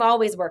 I'm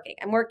always working.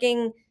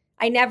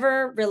 I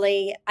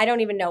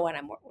don't even know when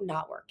I'm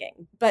not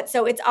working, but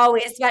so it's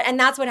always, and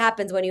that's what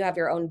happens when you have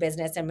your own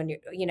business and when you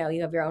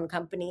have your own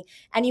company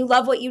and you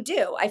love what you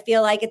do. I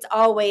feel like it's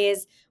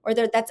always,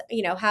 that's,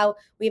 how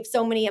we have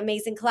so many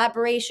amazing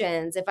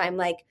collaborations. If I'm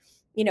like,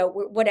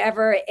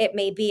 whatever it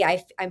may be,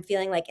 I'm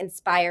feeling like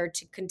inspired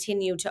to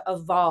continue to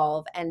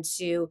evolve and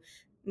to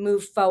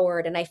move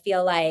forward. And I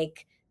feel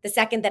like the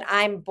second that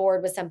I'm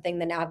bored with something,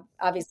 then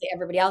obviously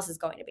everybody else is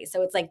going to be.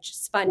 So it's like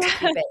just fun to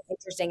keep it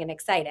interesting and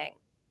exciting.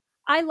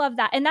 I love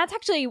that. And that's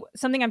actually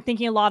something I'm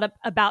thinking a lot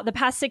about. The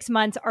past 6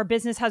 months, our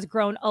business has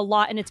grown a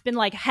lot, and it's been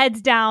like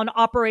heads down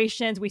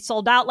operations. We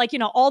sold out, like,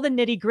 all the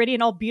nitty gritty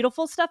and all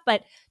beautiful stuff,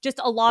 but just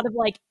a lot of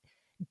like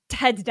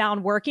heads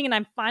down working. And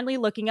I'm finally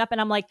looking up and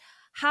I'm like,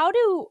 how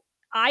do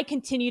I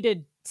continue to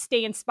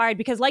stay inspired?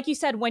 Because like you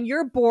said, when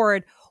you're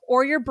bored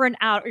or you're burnt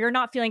out or you're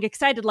not feeling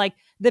excited, like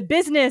the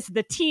business,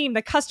 the team,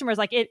 the customers,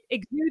 like it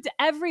exudes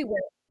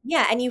everywhere.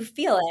 Yeah. And you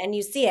feel it and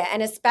you see it.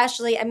 And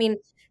especially, I mean,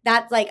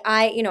 that's like,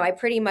 I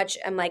pretty much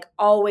am like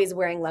always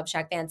wearing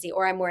LoveShackFancy,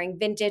 or I'm wearing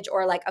vintage,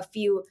 or like a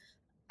few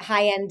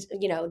high-end,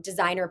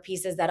 designer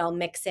pieces that I'll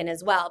mix in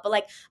as well. But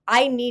like,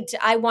 I need to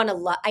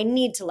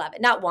love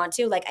it. Not want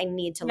to, like, I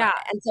need to love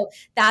it. And so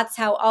that's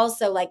how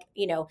also like,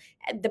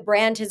 the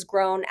brand has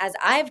grown as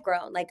I've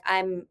grown. Like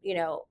I'm,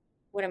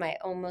 what am I,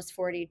 almost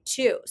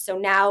 42. So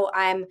now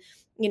I'm,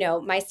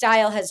 my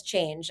style has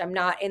changed. I'm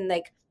not in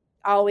like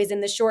always in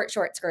the short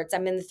skirts.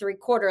 I'm in the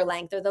 3/4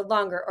 length or the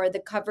longer or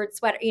the covered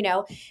sweater,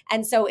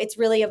 and so it's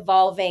really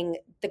evolving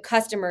the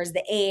customers,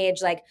 the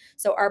age, like,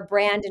 so our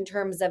brand in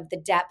terms of the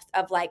depth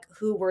of like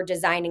who we're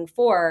designing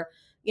for,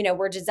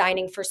 we're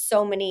designing for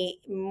so many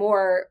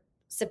more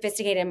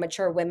sophisticated and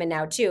mature women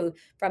now too,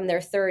 from their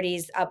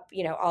 30s up,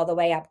 all the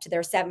way up to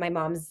their my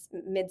mom's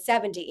mid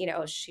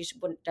 70s. She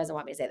doesn't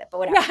want me to say that, but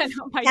whatever.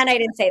 Yeah, and I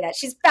didn't say that.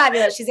 She's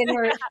fabulous. She's in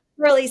her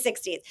early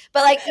 60s.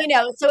 But like,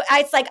 so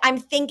it's like I'm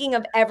thinking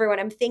of everyone.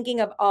 I'm thinking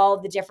of all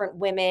the different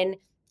women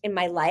in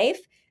my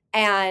life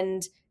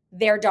and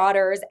their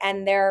daughters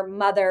and their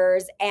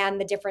mothers and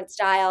the different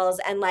styles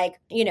and like,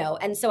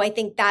 and so I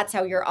think that's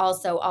how you're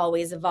also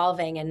always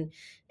evolving. And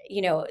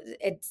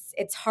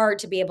it's hard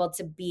to be able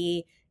to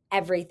be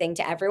everything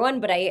to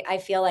everyone, but I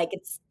feel like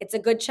it's a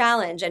good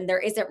challenge, and there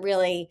isn't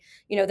really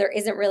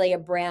a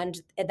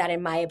brand that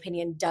in my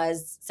opinion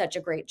does such a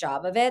great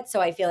job of it.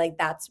 So I feel like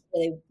that's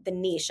really the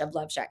niche of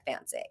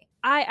LoveShackFancy.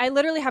 I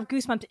literally have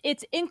goosebumps.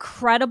 It's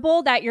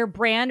incredible that your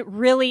brand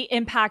really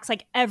impacts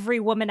like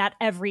every woman at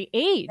every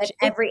age.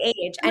 And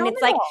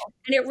it's like,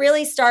 and it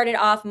really started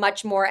off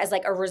much more as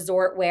like a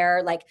resort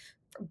wear, like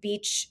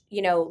beach,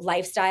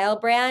 lifestyle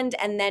brand.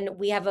 And then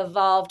we have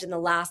evolved in the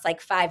last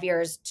like 5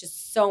 years to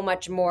so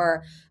much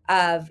more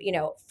of,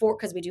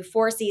 because we do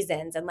 4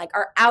 seasons, and like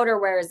our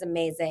outerwear is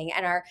amazing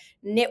and our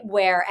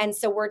knitwear. And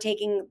so we're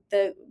taking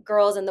the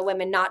girls and the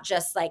women, not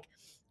just like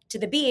to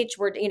the beach,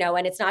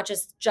 and it's not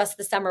just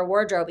the summer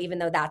wardrobe, even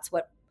though that's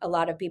what a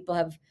lot of people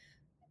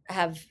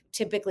have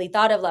typically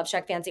thought of Love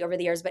Shack Fancy over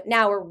the years. But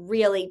now we're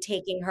really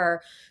taking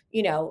her,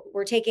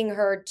 we're taking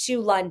her to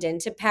London,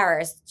 to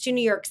Paris, to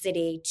New York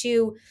City,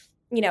 to,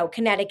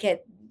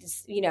 Connecticut,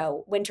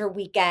 winter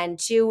weekend,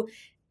 to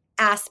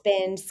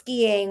Aspen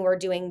skiing. We're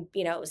doing,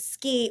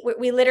 ski.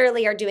 We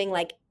literally are doing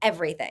like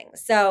everything.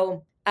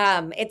 So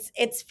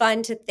it's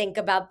fun to think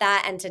about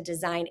that and to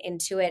design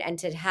into it and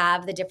to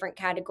have the different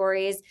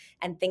categories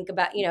and think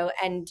about,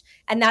 and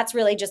that's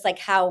really just like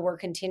how we're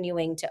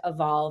continuing to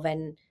evolve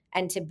and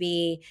to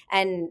be,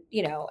 and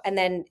and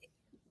then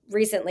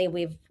recently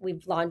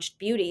we've launched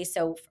beauty,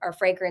 so our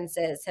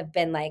fragrances have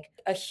been like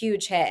a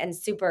huge hit and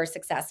super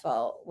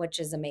successful, which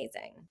is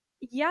amazing.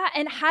 Yeah.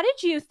 And how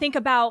did you think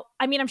about,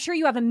 I mean, I'm sure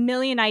you have a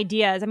million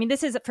ideas. I mean,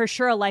 this is for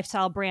sure a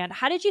lifestyle brand.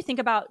 How did you think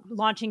about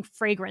launching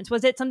fragrance?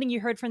 Was it something you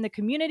heard from the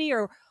community,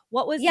 or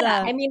what was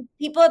Yeah, I mean,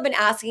 people have been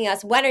asking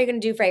us, when are you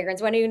going to do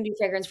fragrance? When are you going to do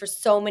fragrance for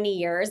so many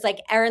years? Like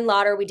Erin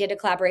Lauder, we did a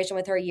collaboration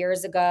with her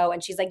years ago,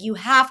 and she's like, you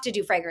have to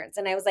do fragrance.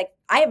 And I was like,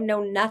 I have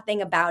known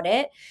nothing about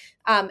it.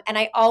 And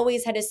I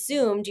always had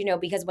assumed,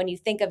 because when you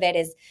think of it,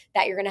 is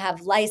that you're going to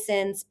have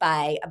license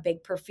by a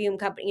big perfume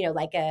company,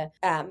 like an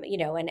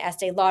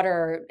Estee Lauder,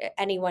 or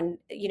anyone,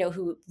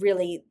 who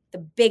really the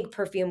big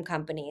perfume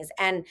companies.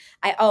 And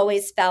I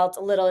always felt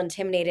a little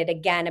intimidated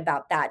again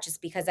about that,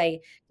 just because I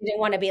didn't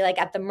want to be like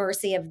at the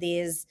mercy of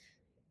these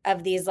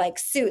like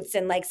suits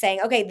and like saying,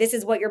 okay, this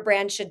is what your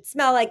brand should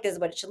smell like, this is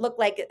what it should look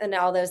like, and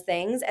all those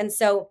things. And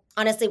so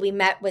honestly, we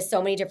met with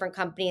so many different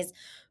companies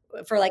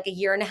for like a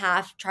year and a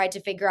half, tried to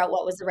figure out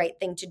what was the right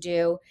thing to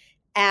do.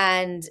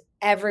 And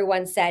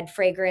everyone said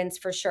fragrance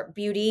for sure.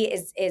 Beauty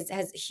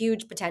has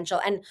huge potential.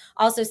 And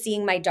also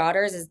seeing my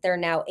daughters, as they're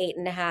now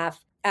 8.5,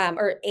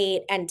 or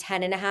 8 and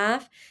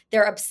 10.5,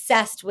 they're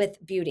obsessed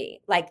with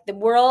beauty. Like the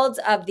world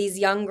of these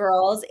young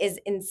girls is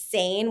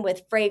insane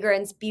with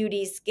fragrance,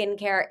 beauty,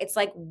 skincare. It's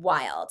like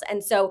wild.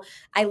 And so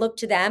I look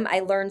to them. I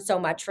learn so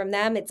much from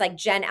them. It's like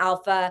Gen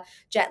Alpha,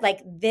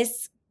 like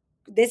this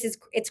is,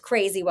 it's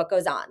crazy what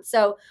goes on.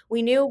 So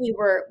we knew we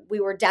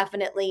were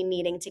definitely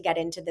needing to get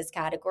into this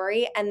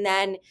category. And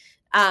then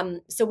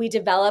so we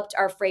developed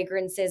our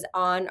fragrances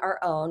on our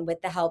own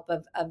with the help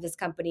of this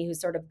company who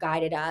sort of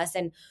guided us.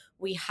 And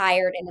we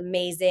hired an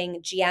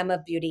amazing GM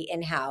of beauty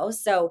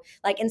in-house. So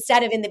like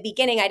instead of in the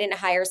beginning, I didn't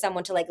hire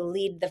someone to like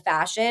lead the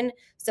fashion.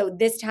 So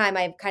this time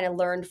I've kind of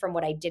learned from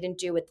what I didn't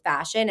do with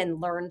fashion and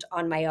learned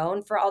on my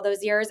own for all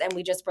those years. And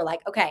we just were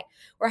like, okay,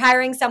 we're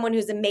hiring someone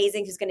who's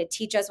amazing, who's going to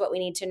teach us what we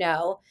need to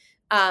know.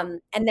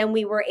 And then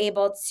we were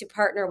able to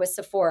partner with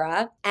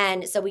Sephora.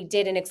 And so we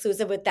did an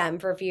exclusive with them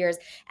for a few years,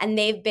 and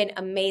they've been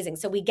amazing.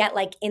 So we get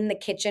like in the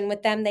kitchen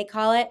with them, they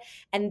call it,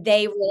 and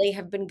they really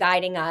have been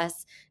guiding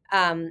us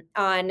on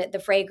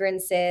the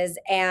fragrances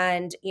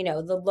and,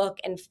 the look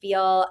and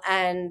feel.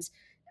 And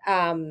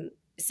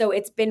so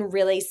it's been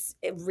really,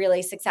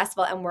 really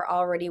successful. And we're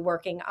already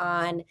working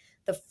on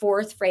the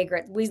 4th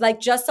fragrance. We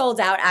like just sold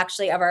out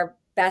actually of our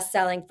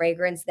best-selling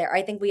fragrance there.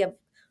 I think we have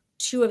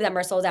 2 of them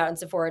are sold out on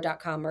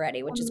Sephora.com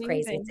already, which is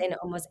crazy. It's in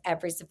almost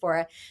every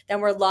Sephora.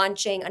 Then we're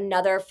launching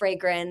another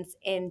fragrance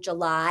in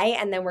July,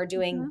 and then we're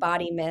doing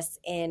body mist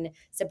in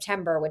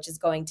September, which is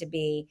going to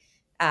be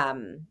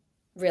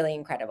really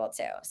incredible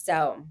too.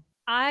 So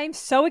I'm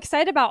so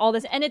excited about all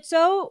this. And it's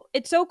so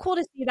cool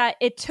to see that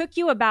it took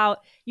you about,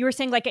 you were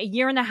saying like a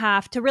year and a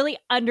half to really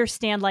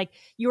understand, like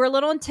you were a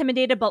little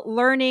intimidated, but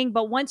learning.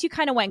 But once you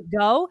kind of went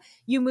go,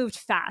 you moved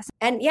fast.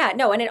 And yeah,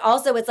 no. And it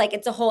also, it's like,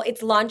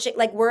 it's launching,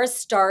 like we're a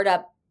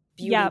startup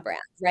beauty brand,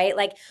 right?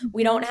 Like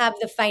we don't have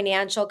the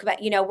financial,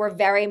 we're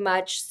very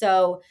much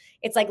so,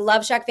 it's like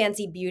Love Shack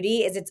Fancy Beauty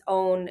is its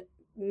own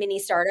mini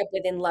startup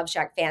within Love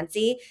Shack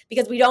Fancy,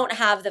 because we don't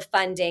have the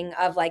funding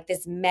of like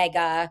this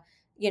mega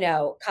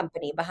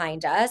company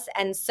behind us.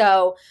 And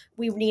so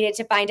we needed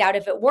to find out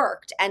if it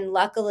worked. And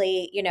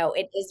luckily,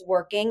 it is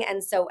working.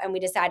 And we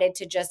decided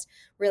to just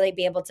really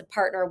be able to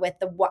partner with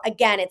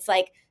again, it's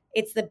like,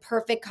 it's the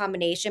perfect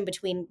combination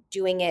between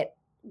doing it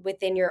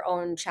within your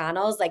own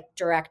channels, like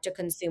direct to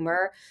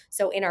consumer.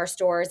 So in our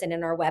stores and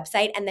in our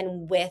website, and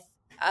then with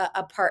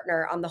a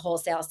partner on the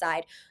wholesale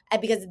side,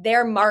 and because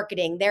their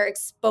marketing, their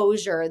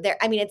exposure,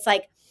 it's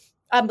like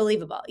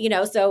unbelievable,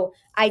 so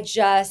I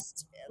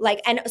just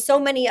like, and so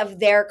many of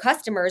their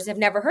customers have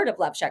never heard of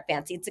Love Shack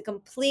Fancy. It's a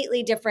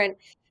completely different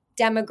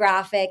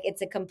demographic.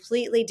 It's a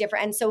completely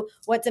different. And so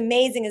what's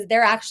amazing is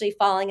they're actually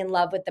falling in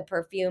love with the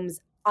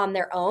perfumes on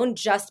their own,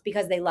 just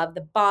because they love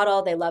the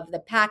bottle, they love the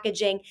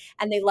packaging,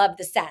 and they love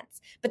the scents.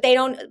 But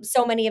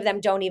so many of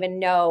them don't even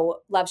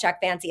know Love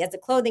Shack Fancy as a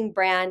clothing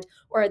brand,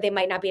 or they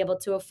might not be able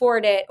to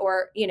afford it,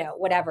 or,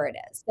 whatever it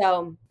is.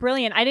 So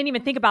brilliant. I didn't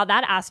even think about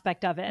that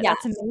aspect of it. Yes,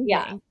 That's amazing.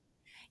 yeah.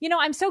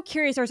 I'm so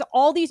curious. There's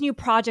all these new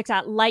projects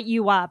that light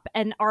you up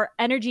and are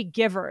energy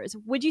givers.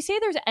 Would you say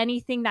there's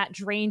anything that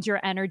drains your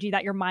energy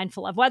that you're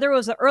mindful of, whether it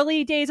was the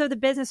early days of the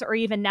business or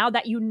even now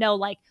that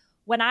like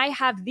when I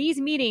have these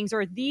meetings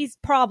or these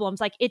problems,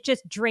 like it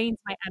just drains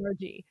my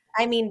energy?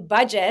 I mean,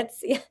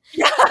 budgets.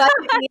 Yeah. Budget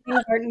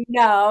meetings are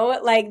no,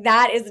 like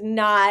that is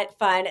not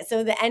fun.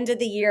 So the end of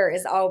the year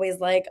is always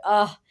like,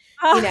 oh,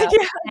 you know,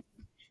 Yeah.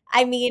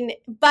 I mean,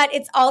 but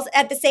it's also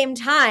at the same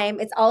time,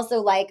 it's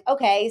also like,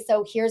 okay,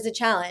 so here's a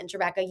challenge,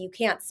 Rebecca. You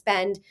can't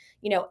spend,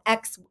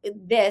 X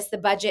this. The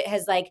budget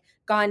has like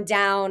gone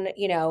down,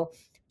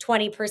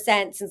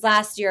 20% since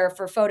last year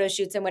for photo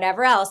shoots and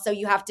whatever else. So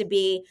you have to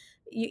be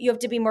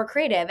more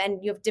creative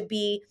and you have to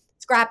be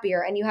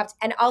scrappier and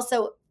and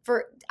also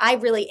I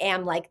really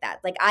am like that.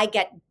 Like I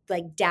get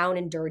like down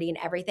and dirty and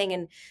everything.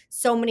 And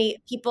so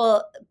many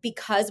people,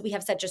 because we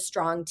have such a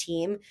strong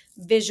team,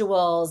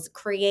 visuals,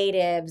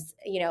 creatives,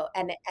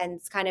 and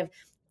it's kind of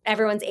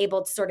everyone's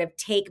able to sort of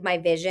take my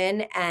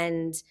vision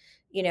and,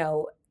 you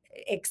know,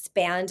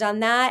 expand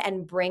on that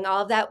and bring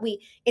all of that.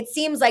 It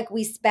seems like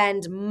we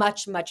spend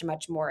much, much,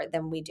 much more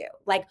than we do.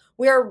 Like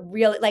we're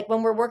really like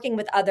when we're working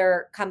with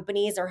other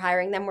companies or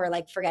hiring them, we're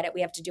like, forget it.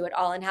 We have to do it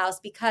all in house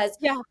because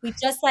Yeah. we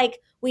just like,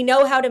 we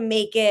know how to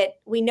make it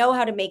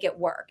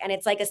work. And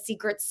it's like a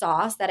secret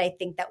sauce that I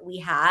think that we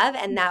have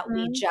and that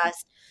we Mhm.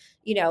 just,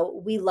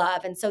 we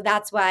love. And so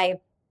that's why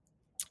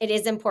it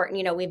is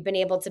important. We've been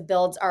able to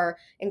build our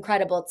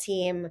incredible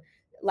team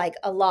like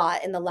a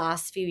lot in the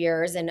last few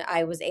years. And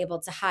I was able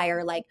to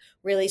hire like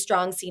really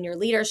strong senior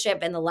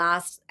leadership in the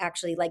last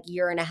actually like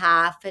year and a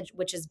half,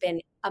 which has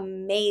been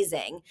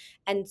amazing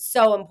and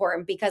so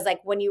important because like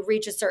when you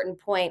reach a certain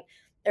point,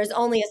 there's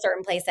only a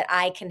certain place that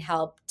I can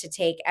help to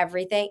take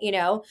everything,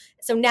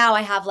 So now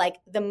I have like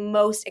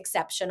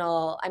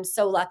I'm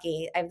so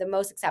lucky. I have the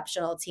most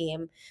exceptional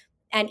team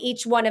and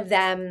each one of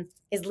them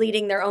is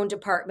leading their own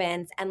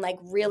departments and like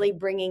really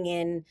bringing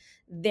in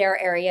their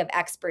area of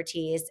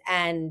expertise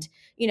and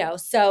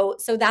so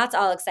that's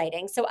all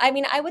exciting. So I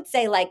mean I would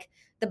say like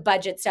the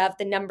budget stuff,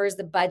 the numbers,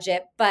 the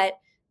budget, but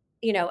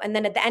and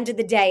then at the end of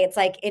the day it's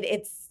like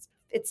it's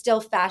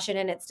still fashion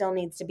and it still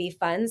needs to be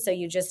fun, so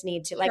you just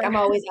need to like Sure. I'm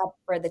always up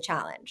for the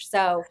challenge.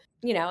 So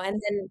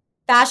and then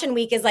fashion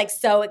week is like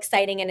so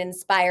exciting and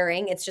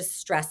inspiring, it's just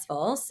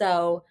stressful.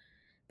 So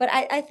but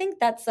I think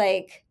that's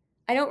like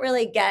I don't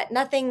really get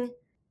nothing.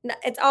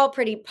 It's all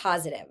pretty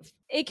positive.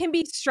 It can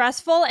be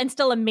stressful and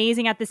still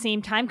amazing at the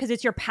same time because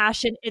it's your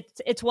passion.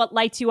 It's what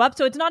lights you up.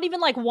 So it's not even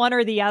like one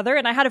or the other.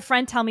 And I had a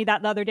friend tell me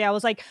that the other day. I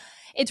was like,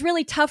 it's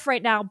really tough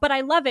right now, but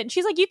I love it. And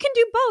she's like, you can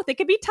do both. It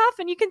can be tough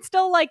and you can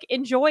still like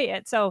enjoy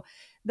it. So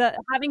the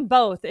having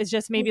both is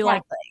just maybe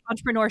like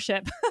Exactly.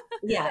 entrepreneurship.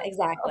 Yeah,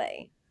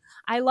 exactly.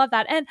 I love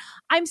that. And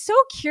I'm so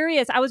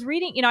curious. I was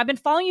reading, I've been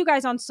following you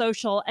guys on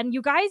social and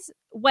you guys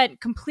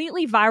went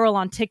completely viral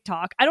on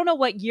TikTok. I don't know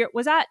what year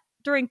was that,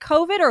 during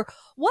COVID, or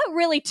what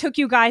really took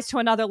you guys to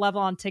another level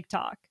on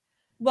TikTok?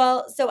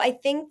 Well, so I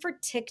think for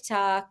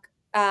TikTok,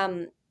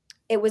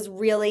 it was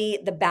really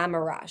the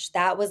Bama Rush.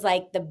 That was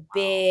like the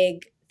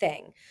big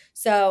thing.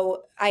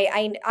 So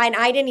I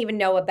didn't even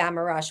know what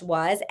Bama Rush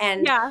was,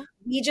 and Yeah.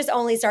 we just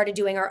only started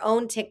doing our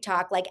own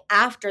TikTok like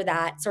after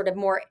that, sort of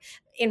more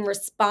in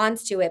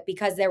response to it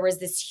because there was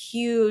this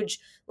huge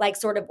like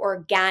sort of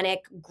organic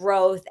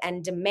growth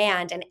and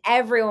demand, and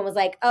everyone was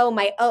like, "Oh,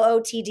 my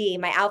OOTD,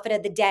 my outfit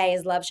of the day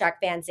is Love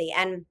Shack Fancy,"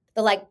 and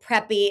the like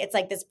preppy. It's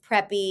like this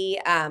preppy.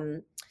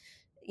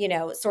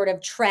 Sort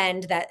of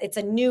trend that it's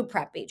a new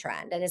preppy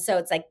trend. And so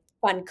it's like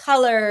fun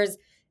colors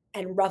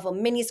and ruffle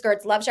mini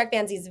skirts. Love Shack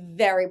Fancy is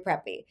very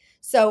preppy.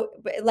 So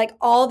like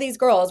all these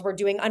girls were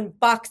doing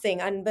unboxing,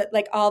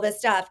 like all this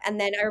stuff. And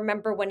then I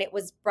remember when it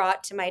was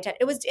brought to my attention,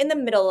 it was in the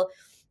middle,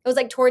 it was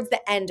like towards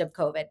the end of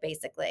COVID,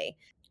 basically.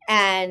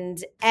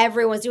 And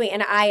everyone was doing it.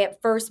 And I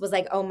at first was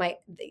like, oh my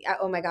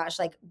gosh,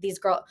 like these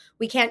girls,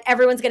 we can't,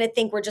 everyone's going to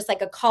think we're just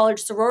like a college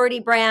sorority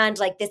brand.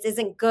 Like this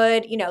isn't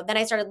good. Then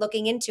I started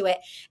looking into it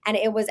and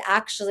it was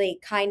actually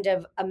kind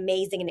of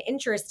amazing and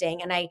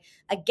interesting. And I,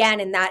 again,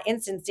 in that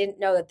instance, didn't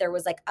know that there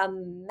was like a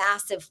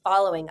massive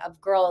following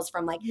of girls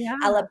from like Yeah.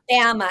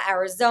 Alabama,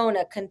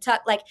 Arizona,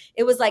 Kentucky. Like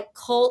it was like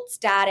cult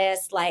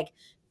status. Like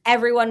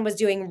everyone was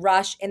doing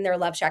Rush in their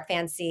Love Shack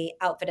Fancy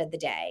outfit of the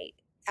day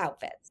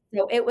outfits.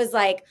 So it was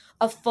like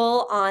a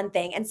full on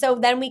thing. And so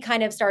then we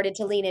kind of started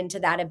to lean into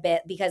that a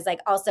bit because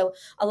like also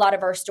a lot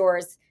of our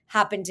stores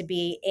happen to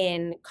be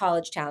in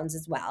college towns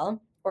as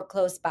well or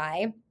close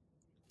by.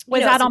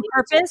 Was that So on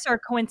purpose or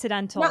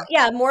coincidental?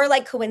 yeah, more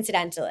like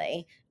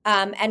coincidentally.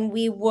 And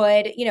we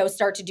would,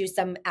 start to do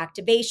some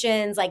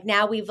activations. Like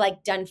now we've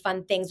like done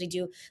fun things. We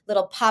do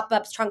little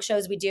pop-ups, trunk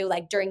shows. We do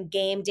like during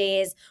game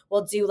days,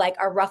 we'll do like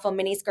our ruffle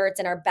mini skirts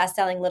and our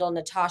best-selling little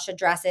Natasha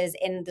dresses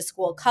in the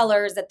school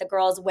colors that the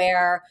girls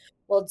wear.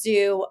 We'll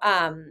do,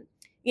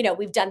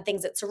 we've done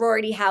things at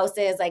sorority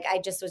houses. Like I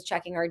just was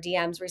checking our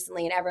DMs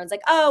recently and everyone's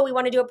like, oh, we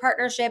want to do a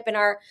partnership in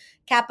our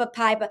Kappa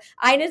Pi. But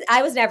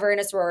I was never in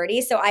a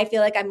sorority. So I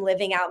feel like I'm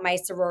living out my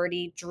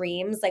sorority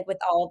dreams, like with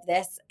all of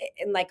this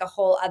in like a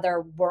whole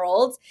other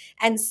world.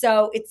 And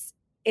so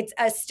it's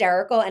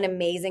hysterical and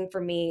amazing for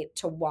me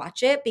to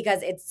watch it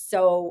because it's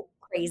so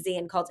crazy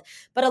and cult.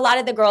 But a lot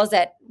of the girls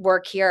that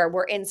work here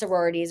were in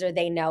sororities or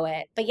they know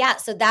it. But yeah,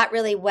 so that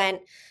really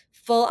went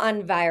full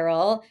on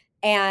viral.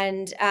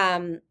 And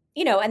and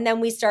then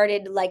we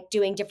started like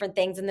doing different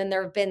things. And then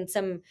there have been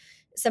some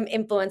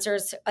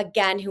influencers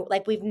again who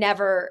like we've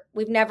never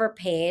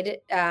paid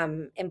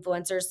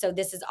influencers. So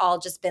this has all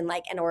just been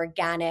like an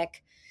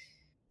organic,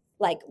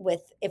 like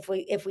with if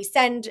we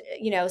send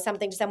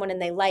something to someone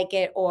and they like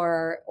it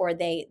or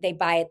they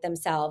buy it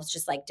themselves,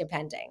 just like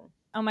depending.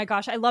 Oh my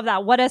gosh, I love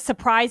that. What a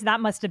surprise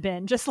that must have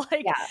been. Just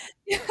like,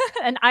 Yeah.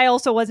 and I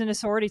also was in a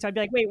sorority, so I'd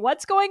be like, wait,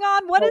 what's going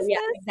on? What Oh is yeah,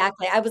 this?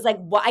 exactly. I was like,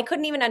 what? I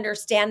couldn't even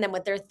understand them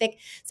with their thick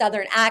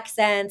Southern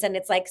accents, and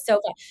it's like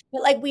so fun.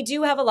 But like, we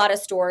do have a lot of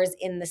stores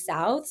in the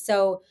South,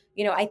 so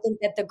I think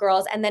that the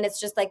girls, and then it's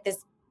just like this,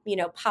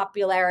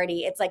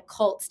 popularity. It's like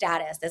cult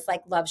status. It's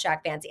like Love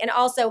Shack Fancy, and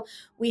also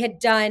we had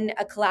done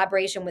a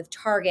collaboration with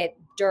Target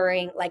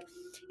during like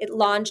it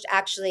launched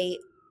actually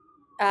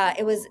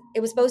it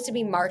was supposed to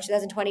be March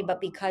 2020,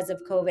 but because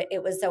of COVID,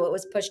 it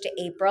was pushed to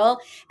April.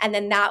 And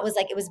then that was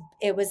like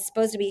it was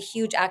supposed to be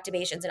huge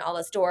activations in all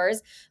the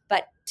stores,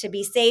 but to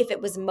be safe,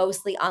 it was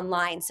mostly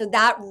online. So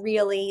that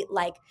really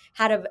like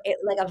had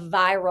like a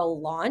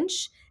viral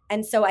launch.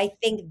 And so I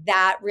think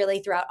that really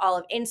throughout all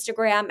of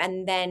Instagram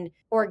and then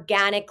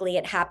organically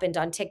it happened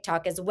on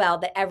TikTok as well,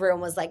 that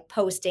everyone was like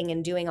posting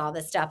and doing all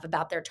this stuff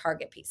about their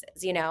Target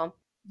pieces.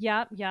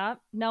 Yeah, yeah.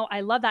 No, I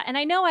love that. And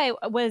I know I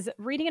was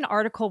reading an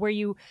article where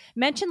you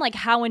mentioned like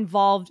how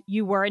involved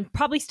you were and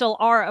probably still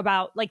are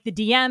about like the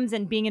DMs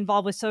and being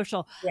involved with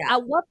social. Yeah.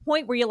 At what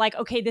point were you like,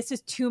 okay, this is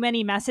too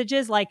many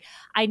messages, like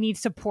I need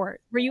support?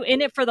 Were you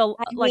in it for the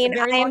I like a mean,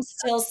 very I am long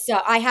still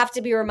so I have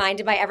to be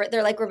reminded by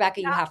they're like,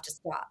 "Rebecca, you time? have to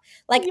stop."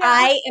 Like, Yeah.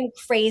 I am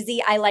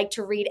crazy. I like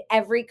to read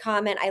every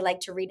comment. I like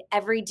to read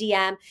every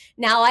DM.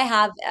 Now I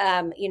have,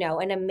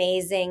 an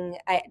amazing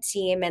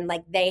team and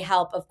like they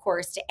help, of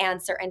course, to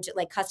answer and to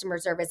like customer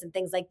service and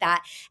things like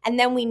that. And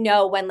then we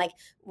know when like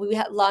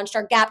launched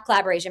our Gap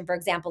collaboration, for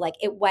example, like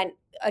it went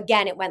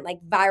like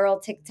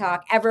viral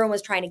TikTok. Everyone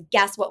was trying to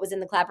guess what was in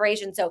the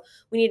collaboration. So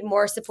we need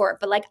more support.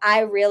 But like,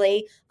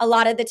 a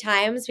lot of the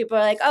times people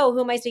are like, oh, who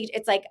am I speaking to?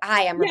 It's like,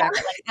 hi, I'm Yeah. Rebecca.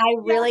 Like, I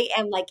Yeah. really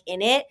am like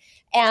in it.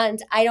 And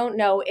I don't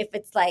know if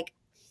it's like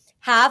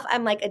half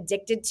I'm like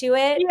addicted to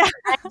it. Yeah.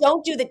 I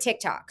don't do the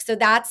TikTok. So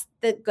that's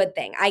the good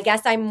thing. I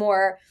guess I'm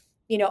more,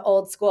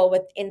 old school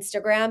with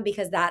Instagram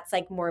because that's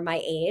like more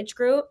my age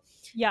group.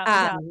 Yeah.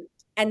 Yeah. Um,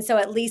 and so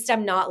at least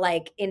I'm not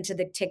like into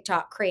the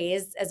TikTok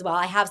craze as well.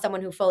 I have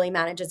someone who fully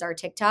manages our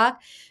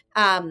TikTok.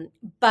 Um,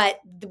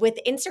 but with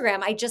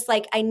Instagram, I just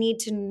like, I need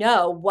to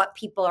know what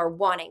people are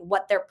wanting,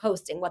 what they're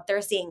posting, what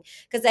they're seeing.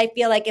 Cause I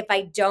feel like if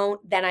I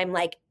don't, then I'm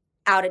like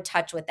out of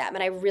touch with them.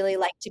 And I really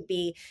like to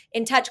be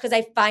in touch because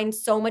I find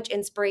so much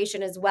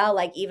inspiration as well.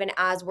 Like even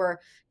as we're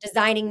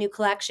designing new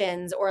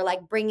collections or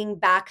like bringing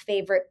back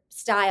favorite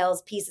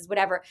styles, pieces,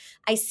 whatever,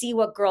 I see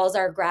what girls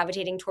are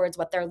gravitating towards,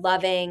 what they're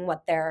loving,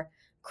 what they're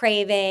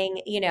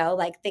craving,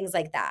 like things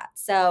like that.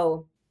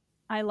 So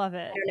I love I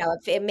it. don't know,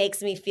 it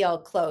makes me feel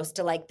close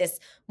to like this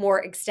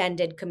more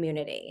extended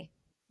community.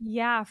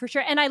 Yeah, for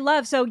sure. And I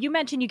love, so you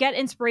mentioned you get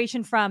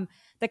inspiration from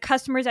the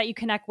customers that you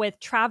connect with,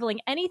 traveling.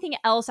 Anything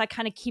else that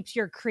kind of keeps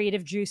your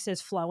creative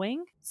juices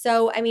flowing?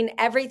 So, I mean,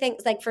 everything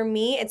like for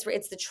me, it's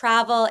the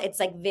travel, it's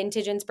like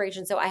vintage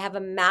inspiration. So I have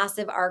a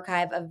massive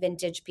archive of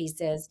vintage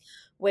pieces,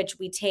 which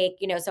we take,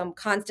 so I'm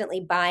constantly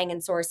buying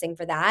and sourcing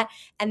for that.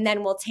 And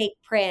then we'll take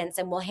prints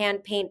and we'll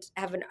hand paint,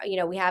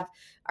 we have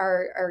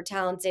our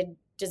talented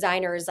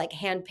designers like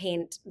hand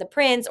paint the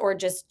prints or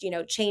just,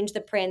 change the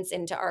prints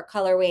into our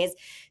colorways.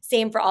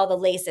 Same for all the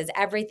laces.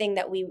 Everything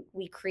that we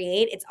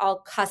create, it's all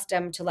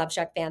custom to Love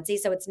Shack Fancy.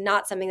 So it's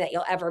not something that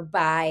you'll ever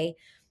buy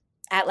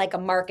at like a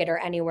market or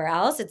anywhere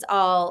else. It's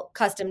all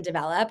custom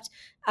developed.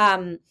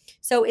 Um,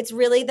 so it's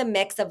really the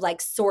mix of like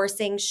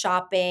sourcing,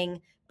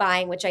 shopping,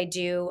 buying, which I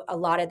do a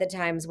lot of the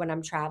times when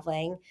I'm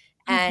traveling.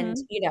 And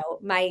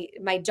Hmm.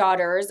 my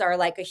daughters are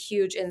like a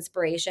huge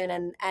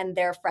inspiration and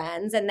their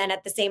friends. And then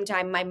at the same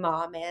time, my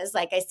mom is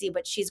like I see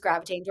what she's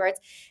gravitating towards.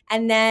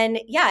 And then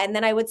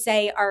I would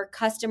say our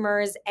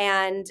customers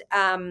and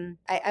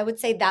I would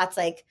say that's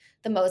like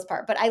the most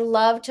part. But I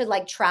love to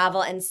like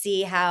travel and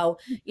see how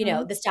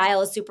Hmm. the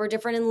style is super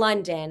different in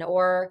London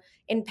or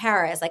in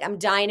Paris. Like I'm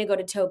dying to go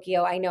to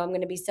Tokyo. I know I'm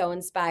going to be so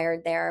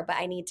inspired there, but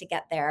I need to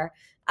get there.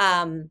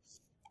 Um,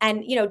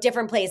 and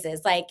different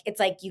places. Like it's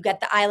like you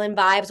get the island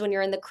vibes when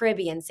you're in the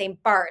Caribbean,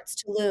 St. Bart's,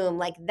 Tulum,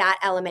 like that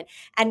element.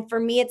 And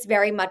for me, it's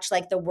very much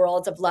like the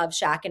worlds of Love,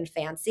 Shack, and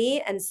Fancy.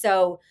 And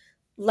so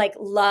like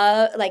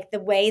love, like the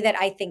way that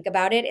I think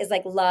about it is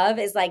like love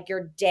is like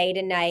your day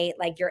to night,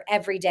 like your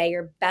everyday,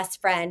 your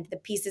best friend, the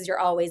pieces you're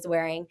always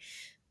wearing.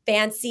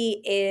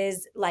 Fancy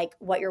is like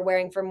what you're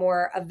wearing for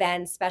more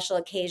events, special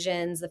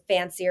occasions, the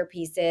fancier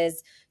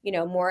pieces,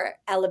 more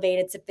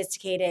elevated,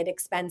 sophisticated,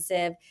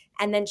 expensive.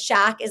 And then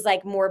Shack is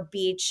like more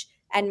beach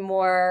and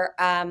more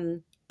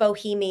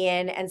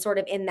bohemian and sort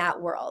of in that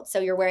world. So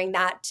you're wearing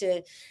that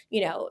to,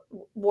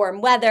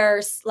 warm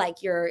weather,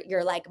 like your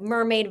like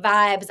mermaid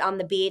vibes on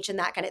the beach and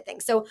that kind of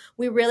thing. So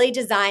we really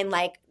design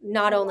like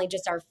not only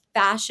just our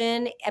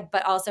fashion,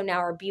 but also now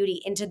our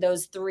beauty into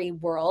those three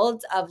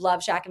worlds of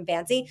Love, Shack, and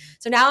Fancy.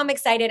 So now I'm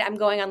excited. I'm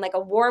going on like a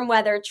warm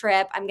weather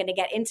trip. I'm going to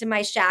get into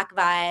my Shack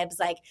vibes.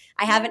 Like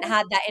I haven't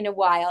had that in a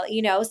while,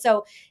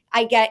 So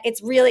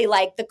it's really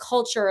like the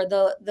culture,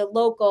 the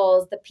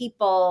locals, the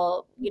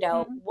people,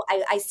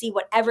 I see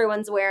what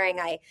everyone's wearing.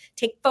 I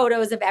take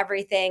photos of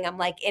everything. I'm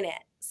like in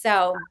it. So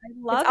I it's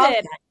love all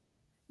it.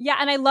 Yeah,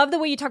 and I love the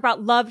way you talk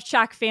about Love,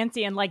 Shack,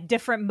 Fancy and like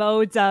different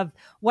modes of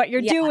what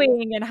you're yeah.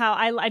 doing and how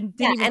I didn't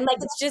even And like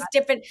it's just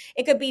different.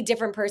 It could be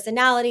different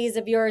personalities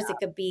of yours. It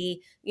could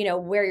be,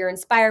 where you're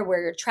inspired,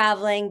 where you're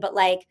traveling. But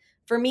like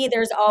for me,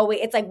 there's always,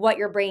 it's like what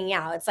you're bringing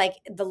out. It's like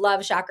the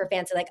Love, Shack, or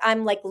Fancy. Like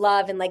I'm like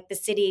love and like the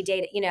city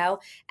data,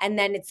 and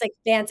then it's like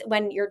fancy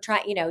when you're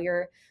trying,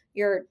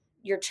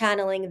 you're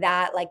channeling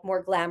that like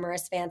more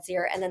glamorous,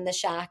 fancier. And then the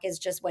Shack is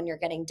just when you're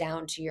getting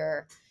down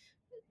to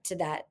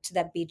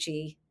that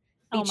beachy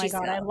Oh my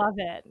God, stuff. I love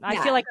it. I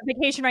Yeah. feel like a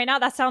vacation right now.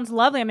 That sounds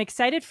lovely. I'm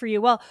excited for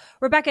you. Well,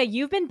 Rebecca,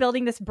 you've been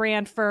building this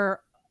brand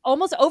for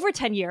almost over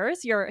 10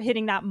 years. You're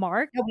hitting that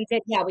mark. No, we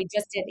did. Yeah, we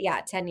just did.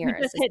 Yeah, 10 You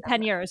years. just hit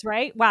 10 years,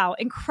 right? Wow,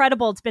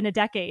 incredible. It's been a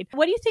decade.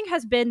 What do you think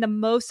has been the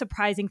most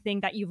surprising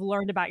thing that you've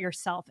learned about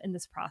yourself in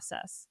this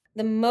process?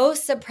 The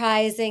most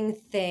surprising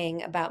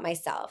thing about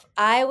myself,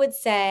 I would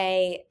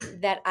say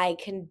that I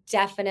can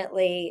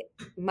definitely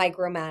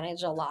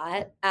micromanage a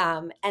lot.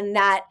 And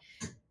that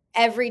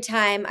every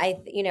time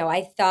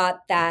I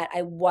thought that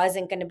I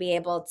wasn't going to be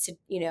able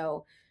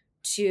to,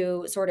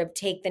 to sort of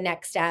take the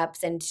next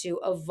steps and to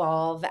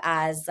evolve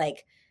as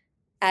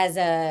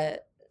a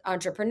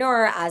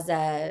entrepreneur, as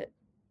a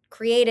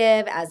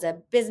creative, as a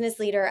business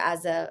leader,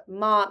 as a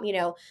mom,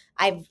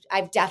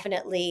 I've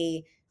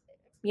definitely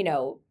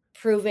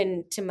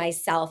proven to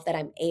myself that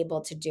I'm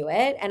able to do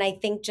it. And I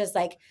think just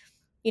like,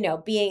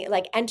 being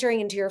like entering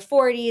into your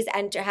 40s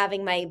and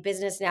having my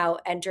business now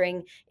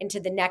entering into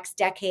the next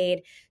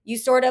decade, you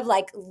sort of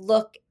like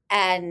look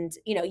and,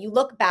 you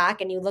look back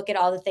and you look at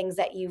all the things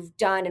that you've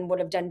done and would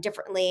have done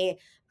differently.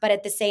 But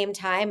at the same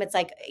time, it's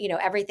like,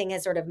 everything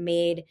has sort of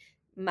made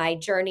my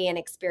journey and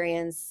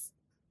experience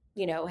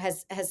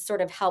has sort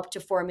of helped to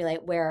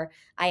formulate where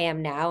I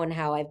am now and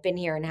how I've been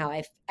here and how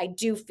I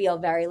do feel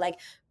very like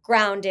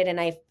grounded and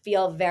I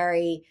feel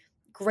very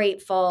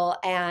grateful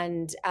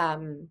and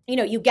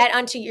you get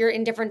onto your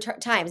in different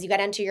times you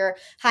get onto your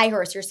high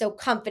horse, you're so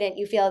confident,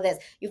 you feel this,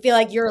 you feel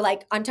like you're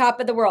like on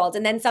top of the world,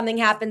 and then something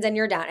happens and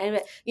you're down,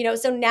 and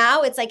so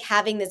now it's like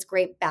having this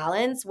great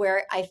balance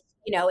where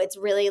it's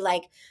really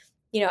like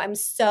I'm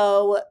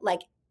so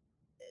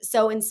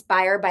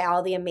inspired by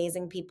all the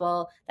amazing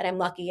people that I'm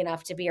lucky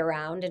enough to be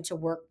around and to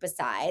work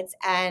besides.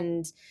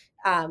 And,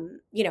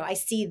 I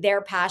see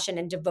their passion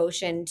and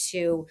devotion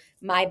to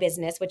my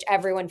business, which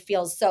everyone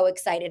feels so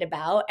excited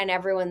about and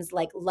everyone's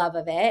like love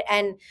of it.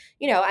 And,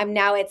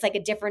 it's like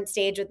a different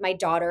stage with my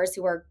daughters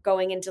who are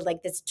going into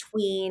like this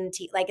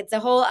like it's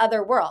a whole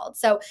other world.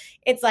 So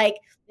it's like,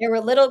 they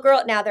were little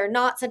girl. Now they're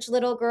not such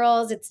little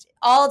girls. It's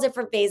all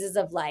different phases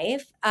of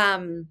life.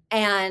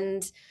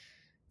 And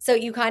so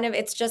you kind of,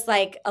 it's just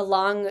like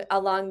along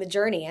the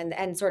journey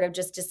and sort of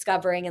just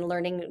discovering and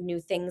learning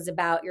new things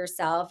about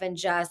yourself, and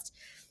just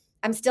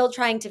I'm still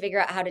trying to figure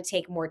out how to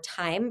take more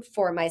time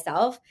for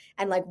myself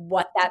and like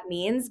what that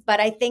means. But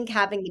I think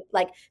having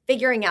like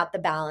figuring out the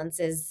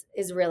balance is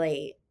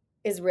really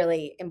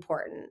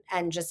important,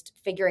 and just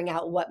figuring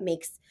out what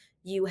makes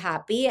you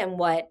happy and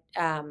what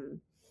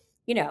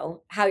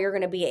how you're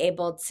going to be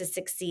able to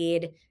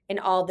succeed in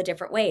all the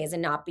different ways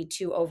and not be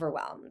too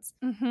overwhelmed.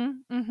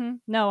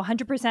 No,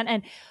 100%.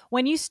 And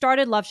when you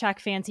started Love Shack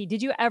Fancy,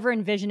 did you ever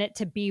envision it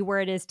to be where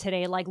it is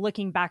today? Like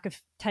looking back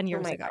of 10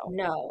 years ago? God,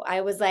 no.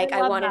 I was like,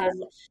 I love wanted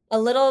that. a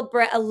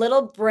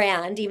little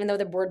brand, even though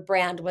the word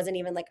brand wasn't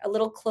even like a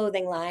little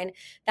clothing line,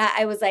 that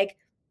I was like,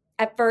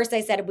 at first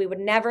I said we would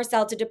never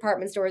sell to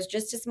department stores,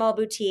 just to small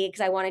boutiques.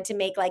 I wanted to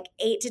make like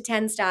 8 to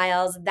 10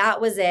 styles. That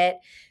was it.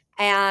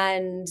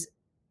 And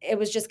it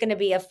was just going to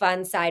be a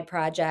fun side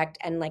project.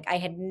 And like, I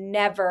had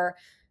never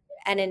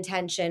an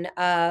intention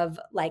of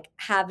like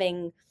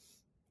having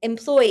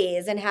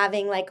employees and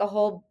having like a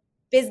whole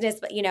business,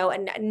 but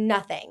and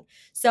nothing.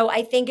 So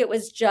I think it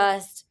was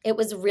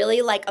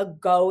really like a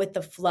go with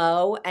the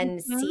flow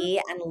and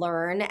see and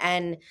learn.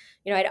 And,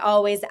 I'd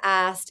always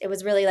asked, it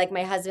was really like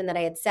my husband that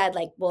I had said,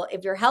 like, well,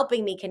 if you're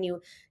helping me,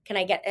 can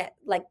I get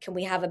like, can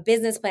we have a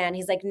business plan?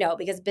 He's like, no,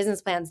 because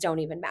business plans don't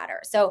even matter.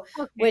 So,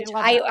 Okay, which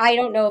I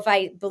don't know if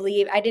I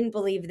didn't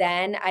believe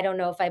then. I don't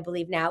know if I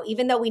believe now,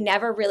 even though we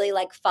never really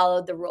like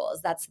followed the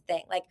rules. That's the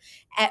thing. Like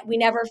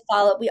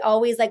we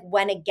always like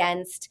went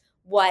against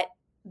what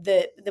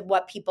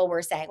what people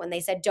were saying. When they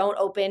said don't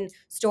open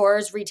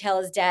stores, retail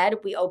is dead,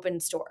 we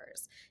opened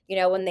stores.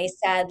 When they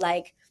said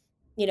like,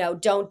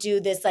 don't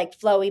do this like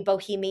flowy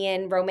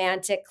bohemian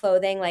romantic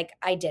clothing, like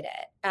I did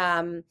it.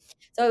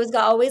 So it was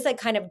always like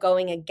kind of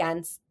going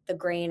against the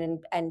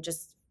grain and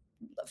just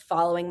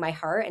following my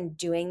heart and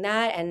doing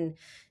that.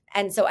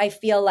 And so I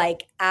feel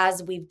like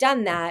as we've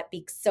done that,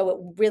 so it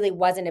really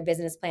wasn't a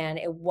business plan.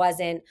 It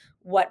wasn't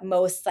what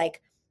most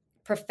like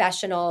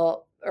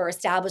professional or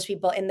established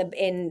people in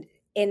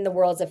the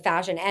worlds of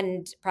fashion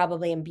and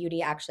probably in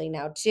beauty actually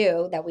now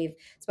too that we've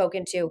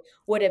spoken to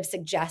would have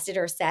suggested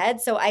or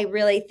said. So I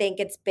really think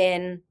it's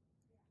been,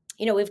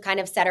 we've kind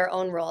of set our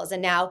own rules,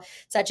 and now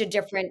such a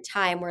different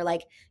time where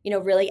like,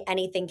 really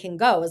anything can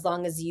go as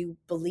long as you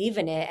believe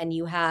in it and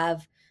you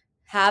have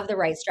the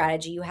right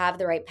strategy, you have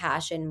the right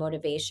passion,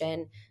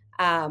 motivation.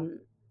 Um,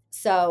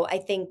 so I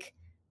think,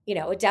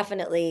 it's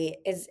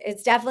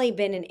definitely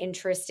been an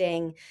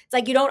interesting, it's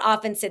like you don't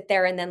often sit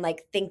there and then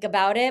like think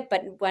about it,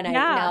 but Yeah.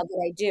 now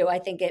that I do, I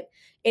think it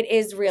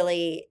is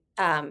really,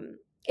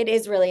 it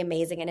is really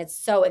amazing and it's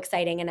so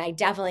exciting. And I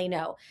definitely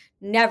know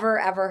never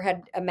ever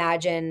had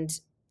imagined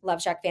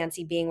Love Shack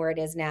Fancy being where it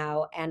is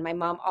now. And my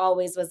mom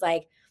always was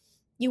like,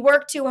 you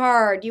work too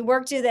hard. You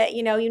work too that,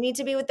 you need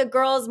to be with the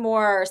girls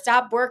more.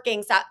 Stop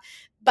working. Stop.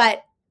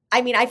 But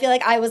I mean, I feel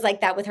like I was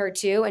like that with her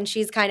too. And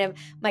she's kind of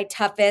my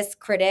toughest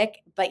critic,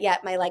 but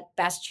yet my like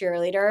best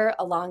cheerleader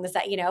along the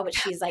side, but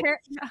she's like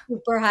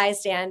super high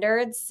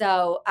standards.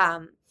 So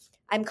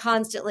I'm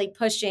constantly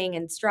pushing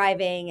and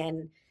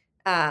striving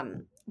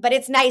but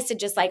it's nice to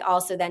just like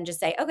also then just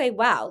say, okay,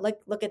 wow,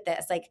 look at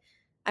this. Like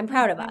I'm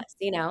proud of Mhm. us.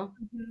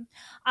 Mhm.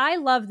 I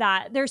love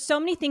that. There's so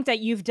many things that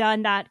you've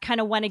done that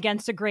kind of went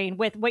against the grain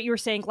with what you were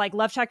saying, like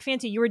Love Shack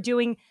Fancy. You were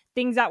doing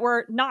things that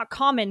were not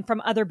common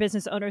from other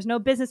business owners, no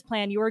business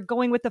plan. You were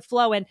going with the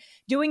flow and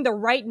doing the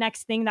right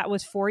next thing that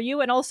was for you.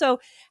 And also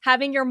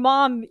having your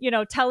mom,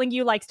 telling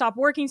you like, stop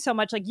working so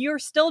much. Like you're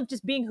still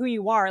just being who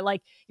you are.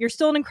 Like you're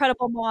still an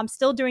incredible mom,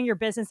 still doing your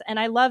business. And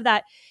I love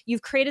that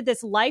you've created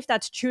this life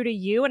that's true to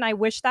you. And I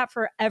wish that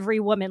for every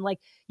woman. Like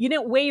you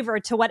didn't waver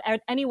to what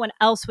anyone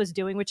else was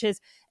doing, which is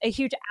a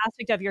huge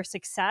aspect of your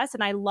success.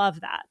 And I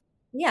love that.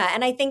 Yeah,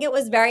 and I think it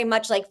was very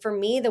much like for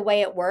me, the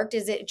way it worked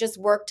is it just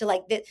worked to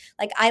like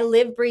like I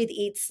live, breathe,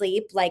 eat,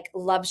 sleep, like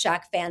Love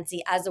Shack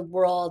Fancy as a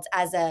world,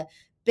 as a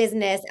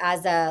business,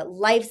 as a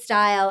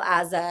lifestyle,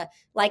 as a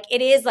like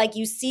it is like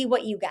you see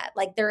what you get.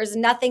 Like there is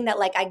nothing that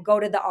like I go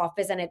to the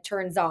office and it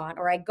turns on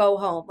or I go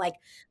home, like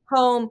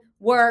home,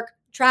 work,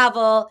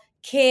 travel,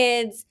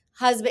 kids,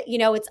 husband,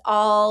 it's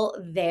all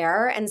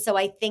there. And so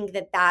I think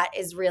that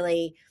is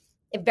really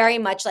it very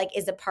much like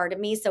is a part of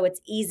me. So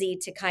it's easy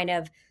to kind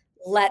of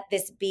let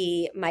this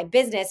be my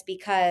business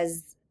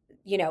because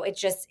it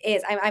just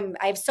is. I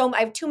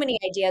have too many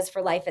ideas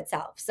for life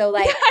itself. So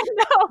like I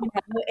know.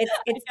 it's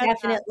I get that.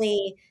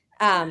 definitely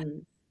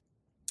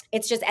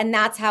it's just, and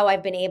that's how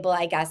I've been able,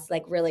 I guess,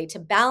 like really to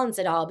balance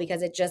it all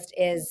because it just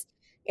is.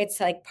 It's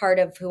like part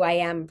of who I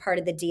am, part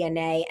of the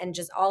DNA, and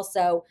just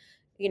also,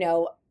 you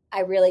know,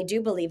 I really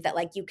do believe that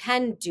like you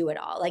can do it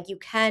all. Like you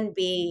can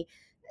be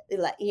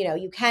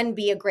you can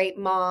be a great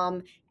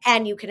mom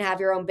and you can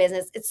have your own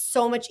business. It's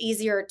so much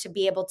easier to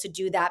be able to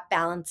do that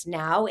balance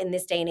now in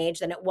this day and age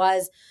than it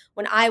was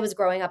when I was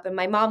growing up and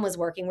my mom was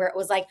working, where it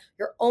was like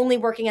you're only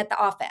working at the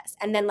office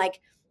and then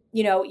like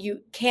you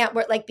can't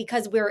work like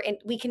because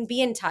we can be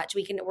in touch,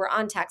 we're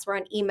on text, we're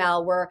on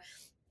email, we're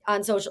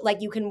on social,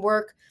 like you can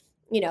work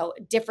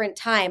different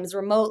times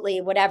remotely,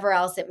 whatever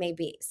else it may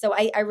be. So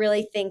I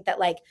really think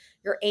that like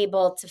you're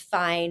able to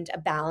find a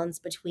balance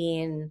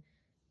between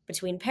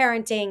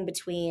parenting,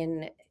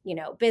 between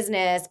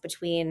business,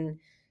 between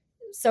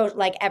so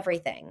like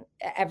everything.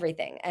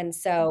 And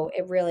so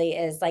it really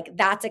is like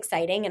that's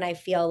exciting, and I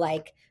feel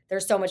like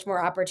there's so much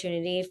more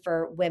opportunity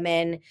for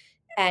women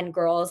and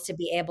girls to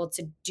be able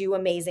to do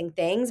amazing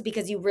things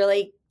because you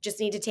really just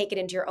need to take it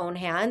into your own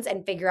hands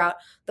and figure out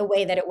the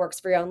way that it works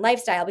for your own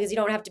lifestyle, because you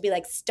don't have to be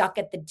like stuck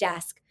at the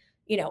desk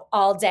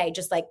all day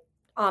just like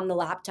on the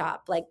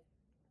laptop like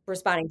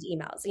responding to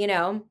emails.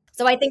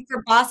 So I think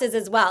for bosses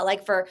as well,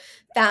 like for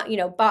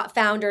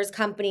founders,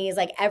 companies,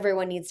 like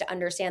everyone needs to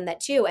understand that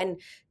too. And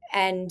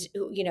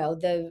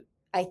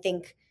I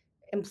think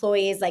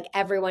employees, like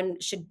everyone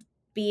should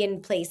be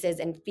in places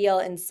and feel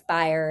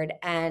inspired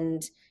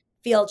and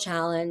feel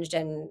challenged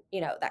and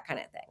that kind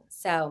of thing.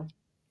 So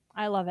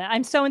I love it.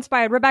 I'm so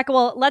inspired. Rebecca,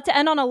 well, let's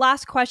end on a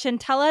last question.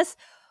 Tell us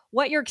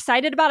what you're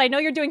excited about. I know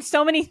you're doing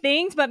so many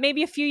things, but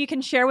maybe a few you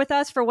can share with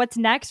us for what's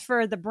next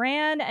for the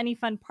brand, any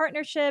fun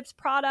partnerships,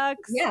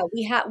 products. yeah,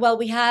 we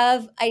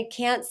have I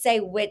can't say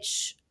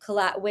which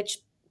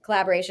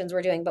collaborations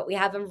we're doing, but we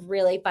have a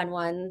really fun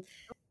one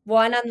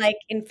on like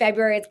in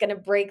February. It's going to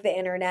break the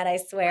internet, I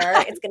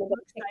swear. It's going to go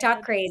TikTok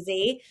Excited.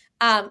 crazy.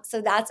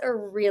 So that's a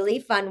really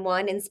fun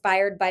one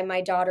inspired by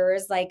my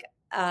daughters, like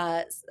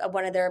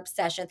one of their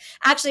obsessions.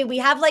 Actually, we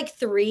have like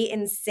three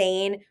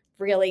insane,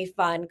 really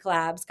fun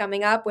collabs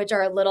coming up, which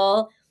are a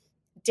little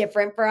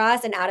different for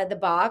us and out of the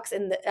box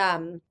and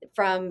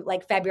from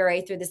like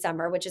February through the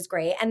summer, which is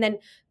great. And then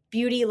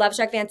beauty, Love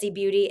Shack Fancy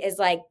Beauty is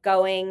like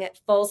going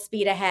full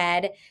speed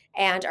ahead,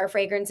 and our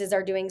fragrances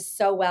are doing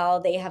so well.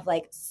 They have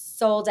like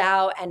sold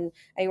out, and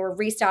I mean, we're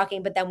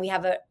restocking, but then we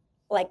have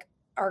like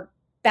our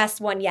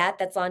best one yet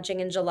that's launching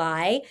in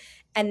July.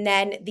 And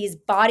then these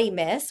body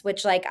mists,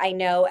 which like I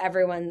know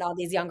everyone, all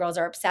these young girls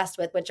are obsessed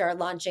with, which are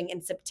launching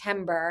in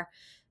September.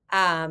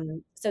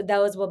 So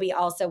those will be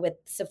also with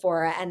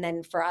Sephora and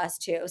then for us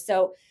too.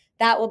 So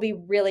that will be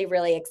really,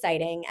 really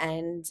exciting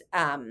and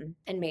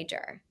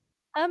major.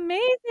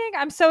 Amazing.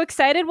 I'm so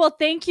excited. Well,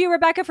 thank you,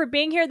 Rebecca, for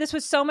being here. This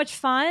was so much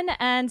fun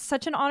and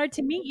such an honor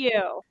to meet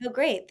you. Oh,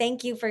 great.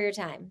 Thank you for your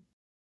time.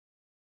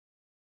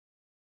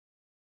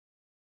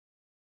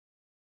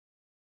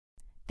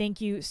 Thank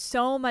you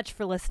so much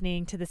for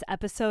listening to this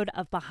episode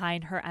of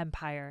Behind Her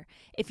Empire.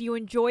 If you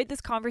enjoyed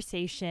this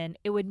conversation,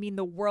 it would mean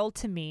the world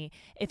to me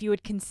if you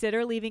would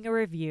consider leaving a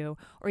review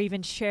or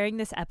even sharing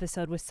this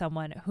episode with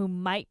someone who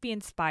might be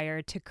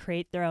inspired to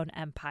create their own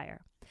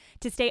empire.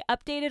 To stay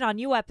updated on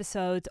new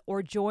episodes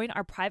or join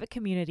our private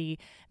community,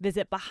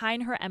 visit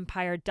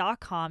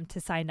behindherempire.com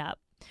to sign up.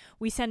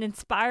 We send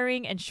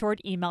inspiring and short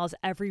emails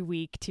every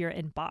week to your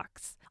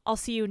inbox. I'll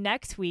see you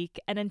next week,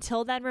 and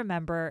until then,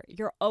 remember,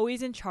 you're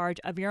always in charge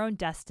of your own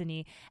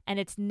destiny, and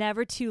it's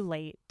never too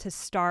late to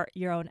start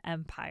your own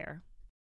empire.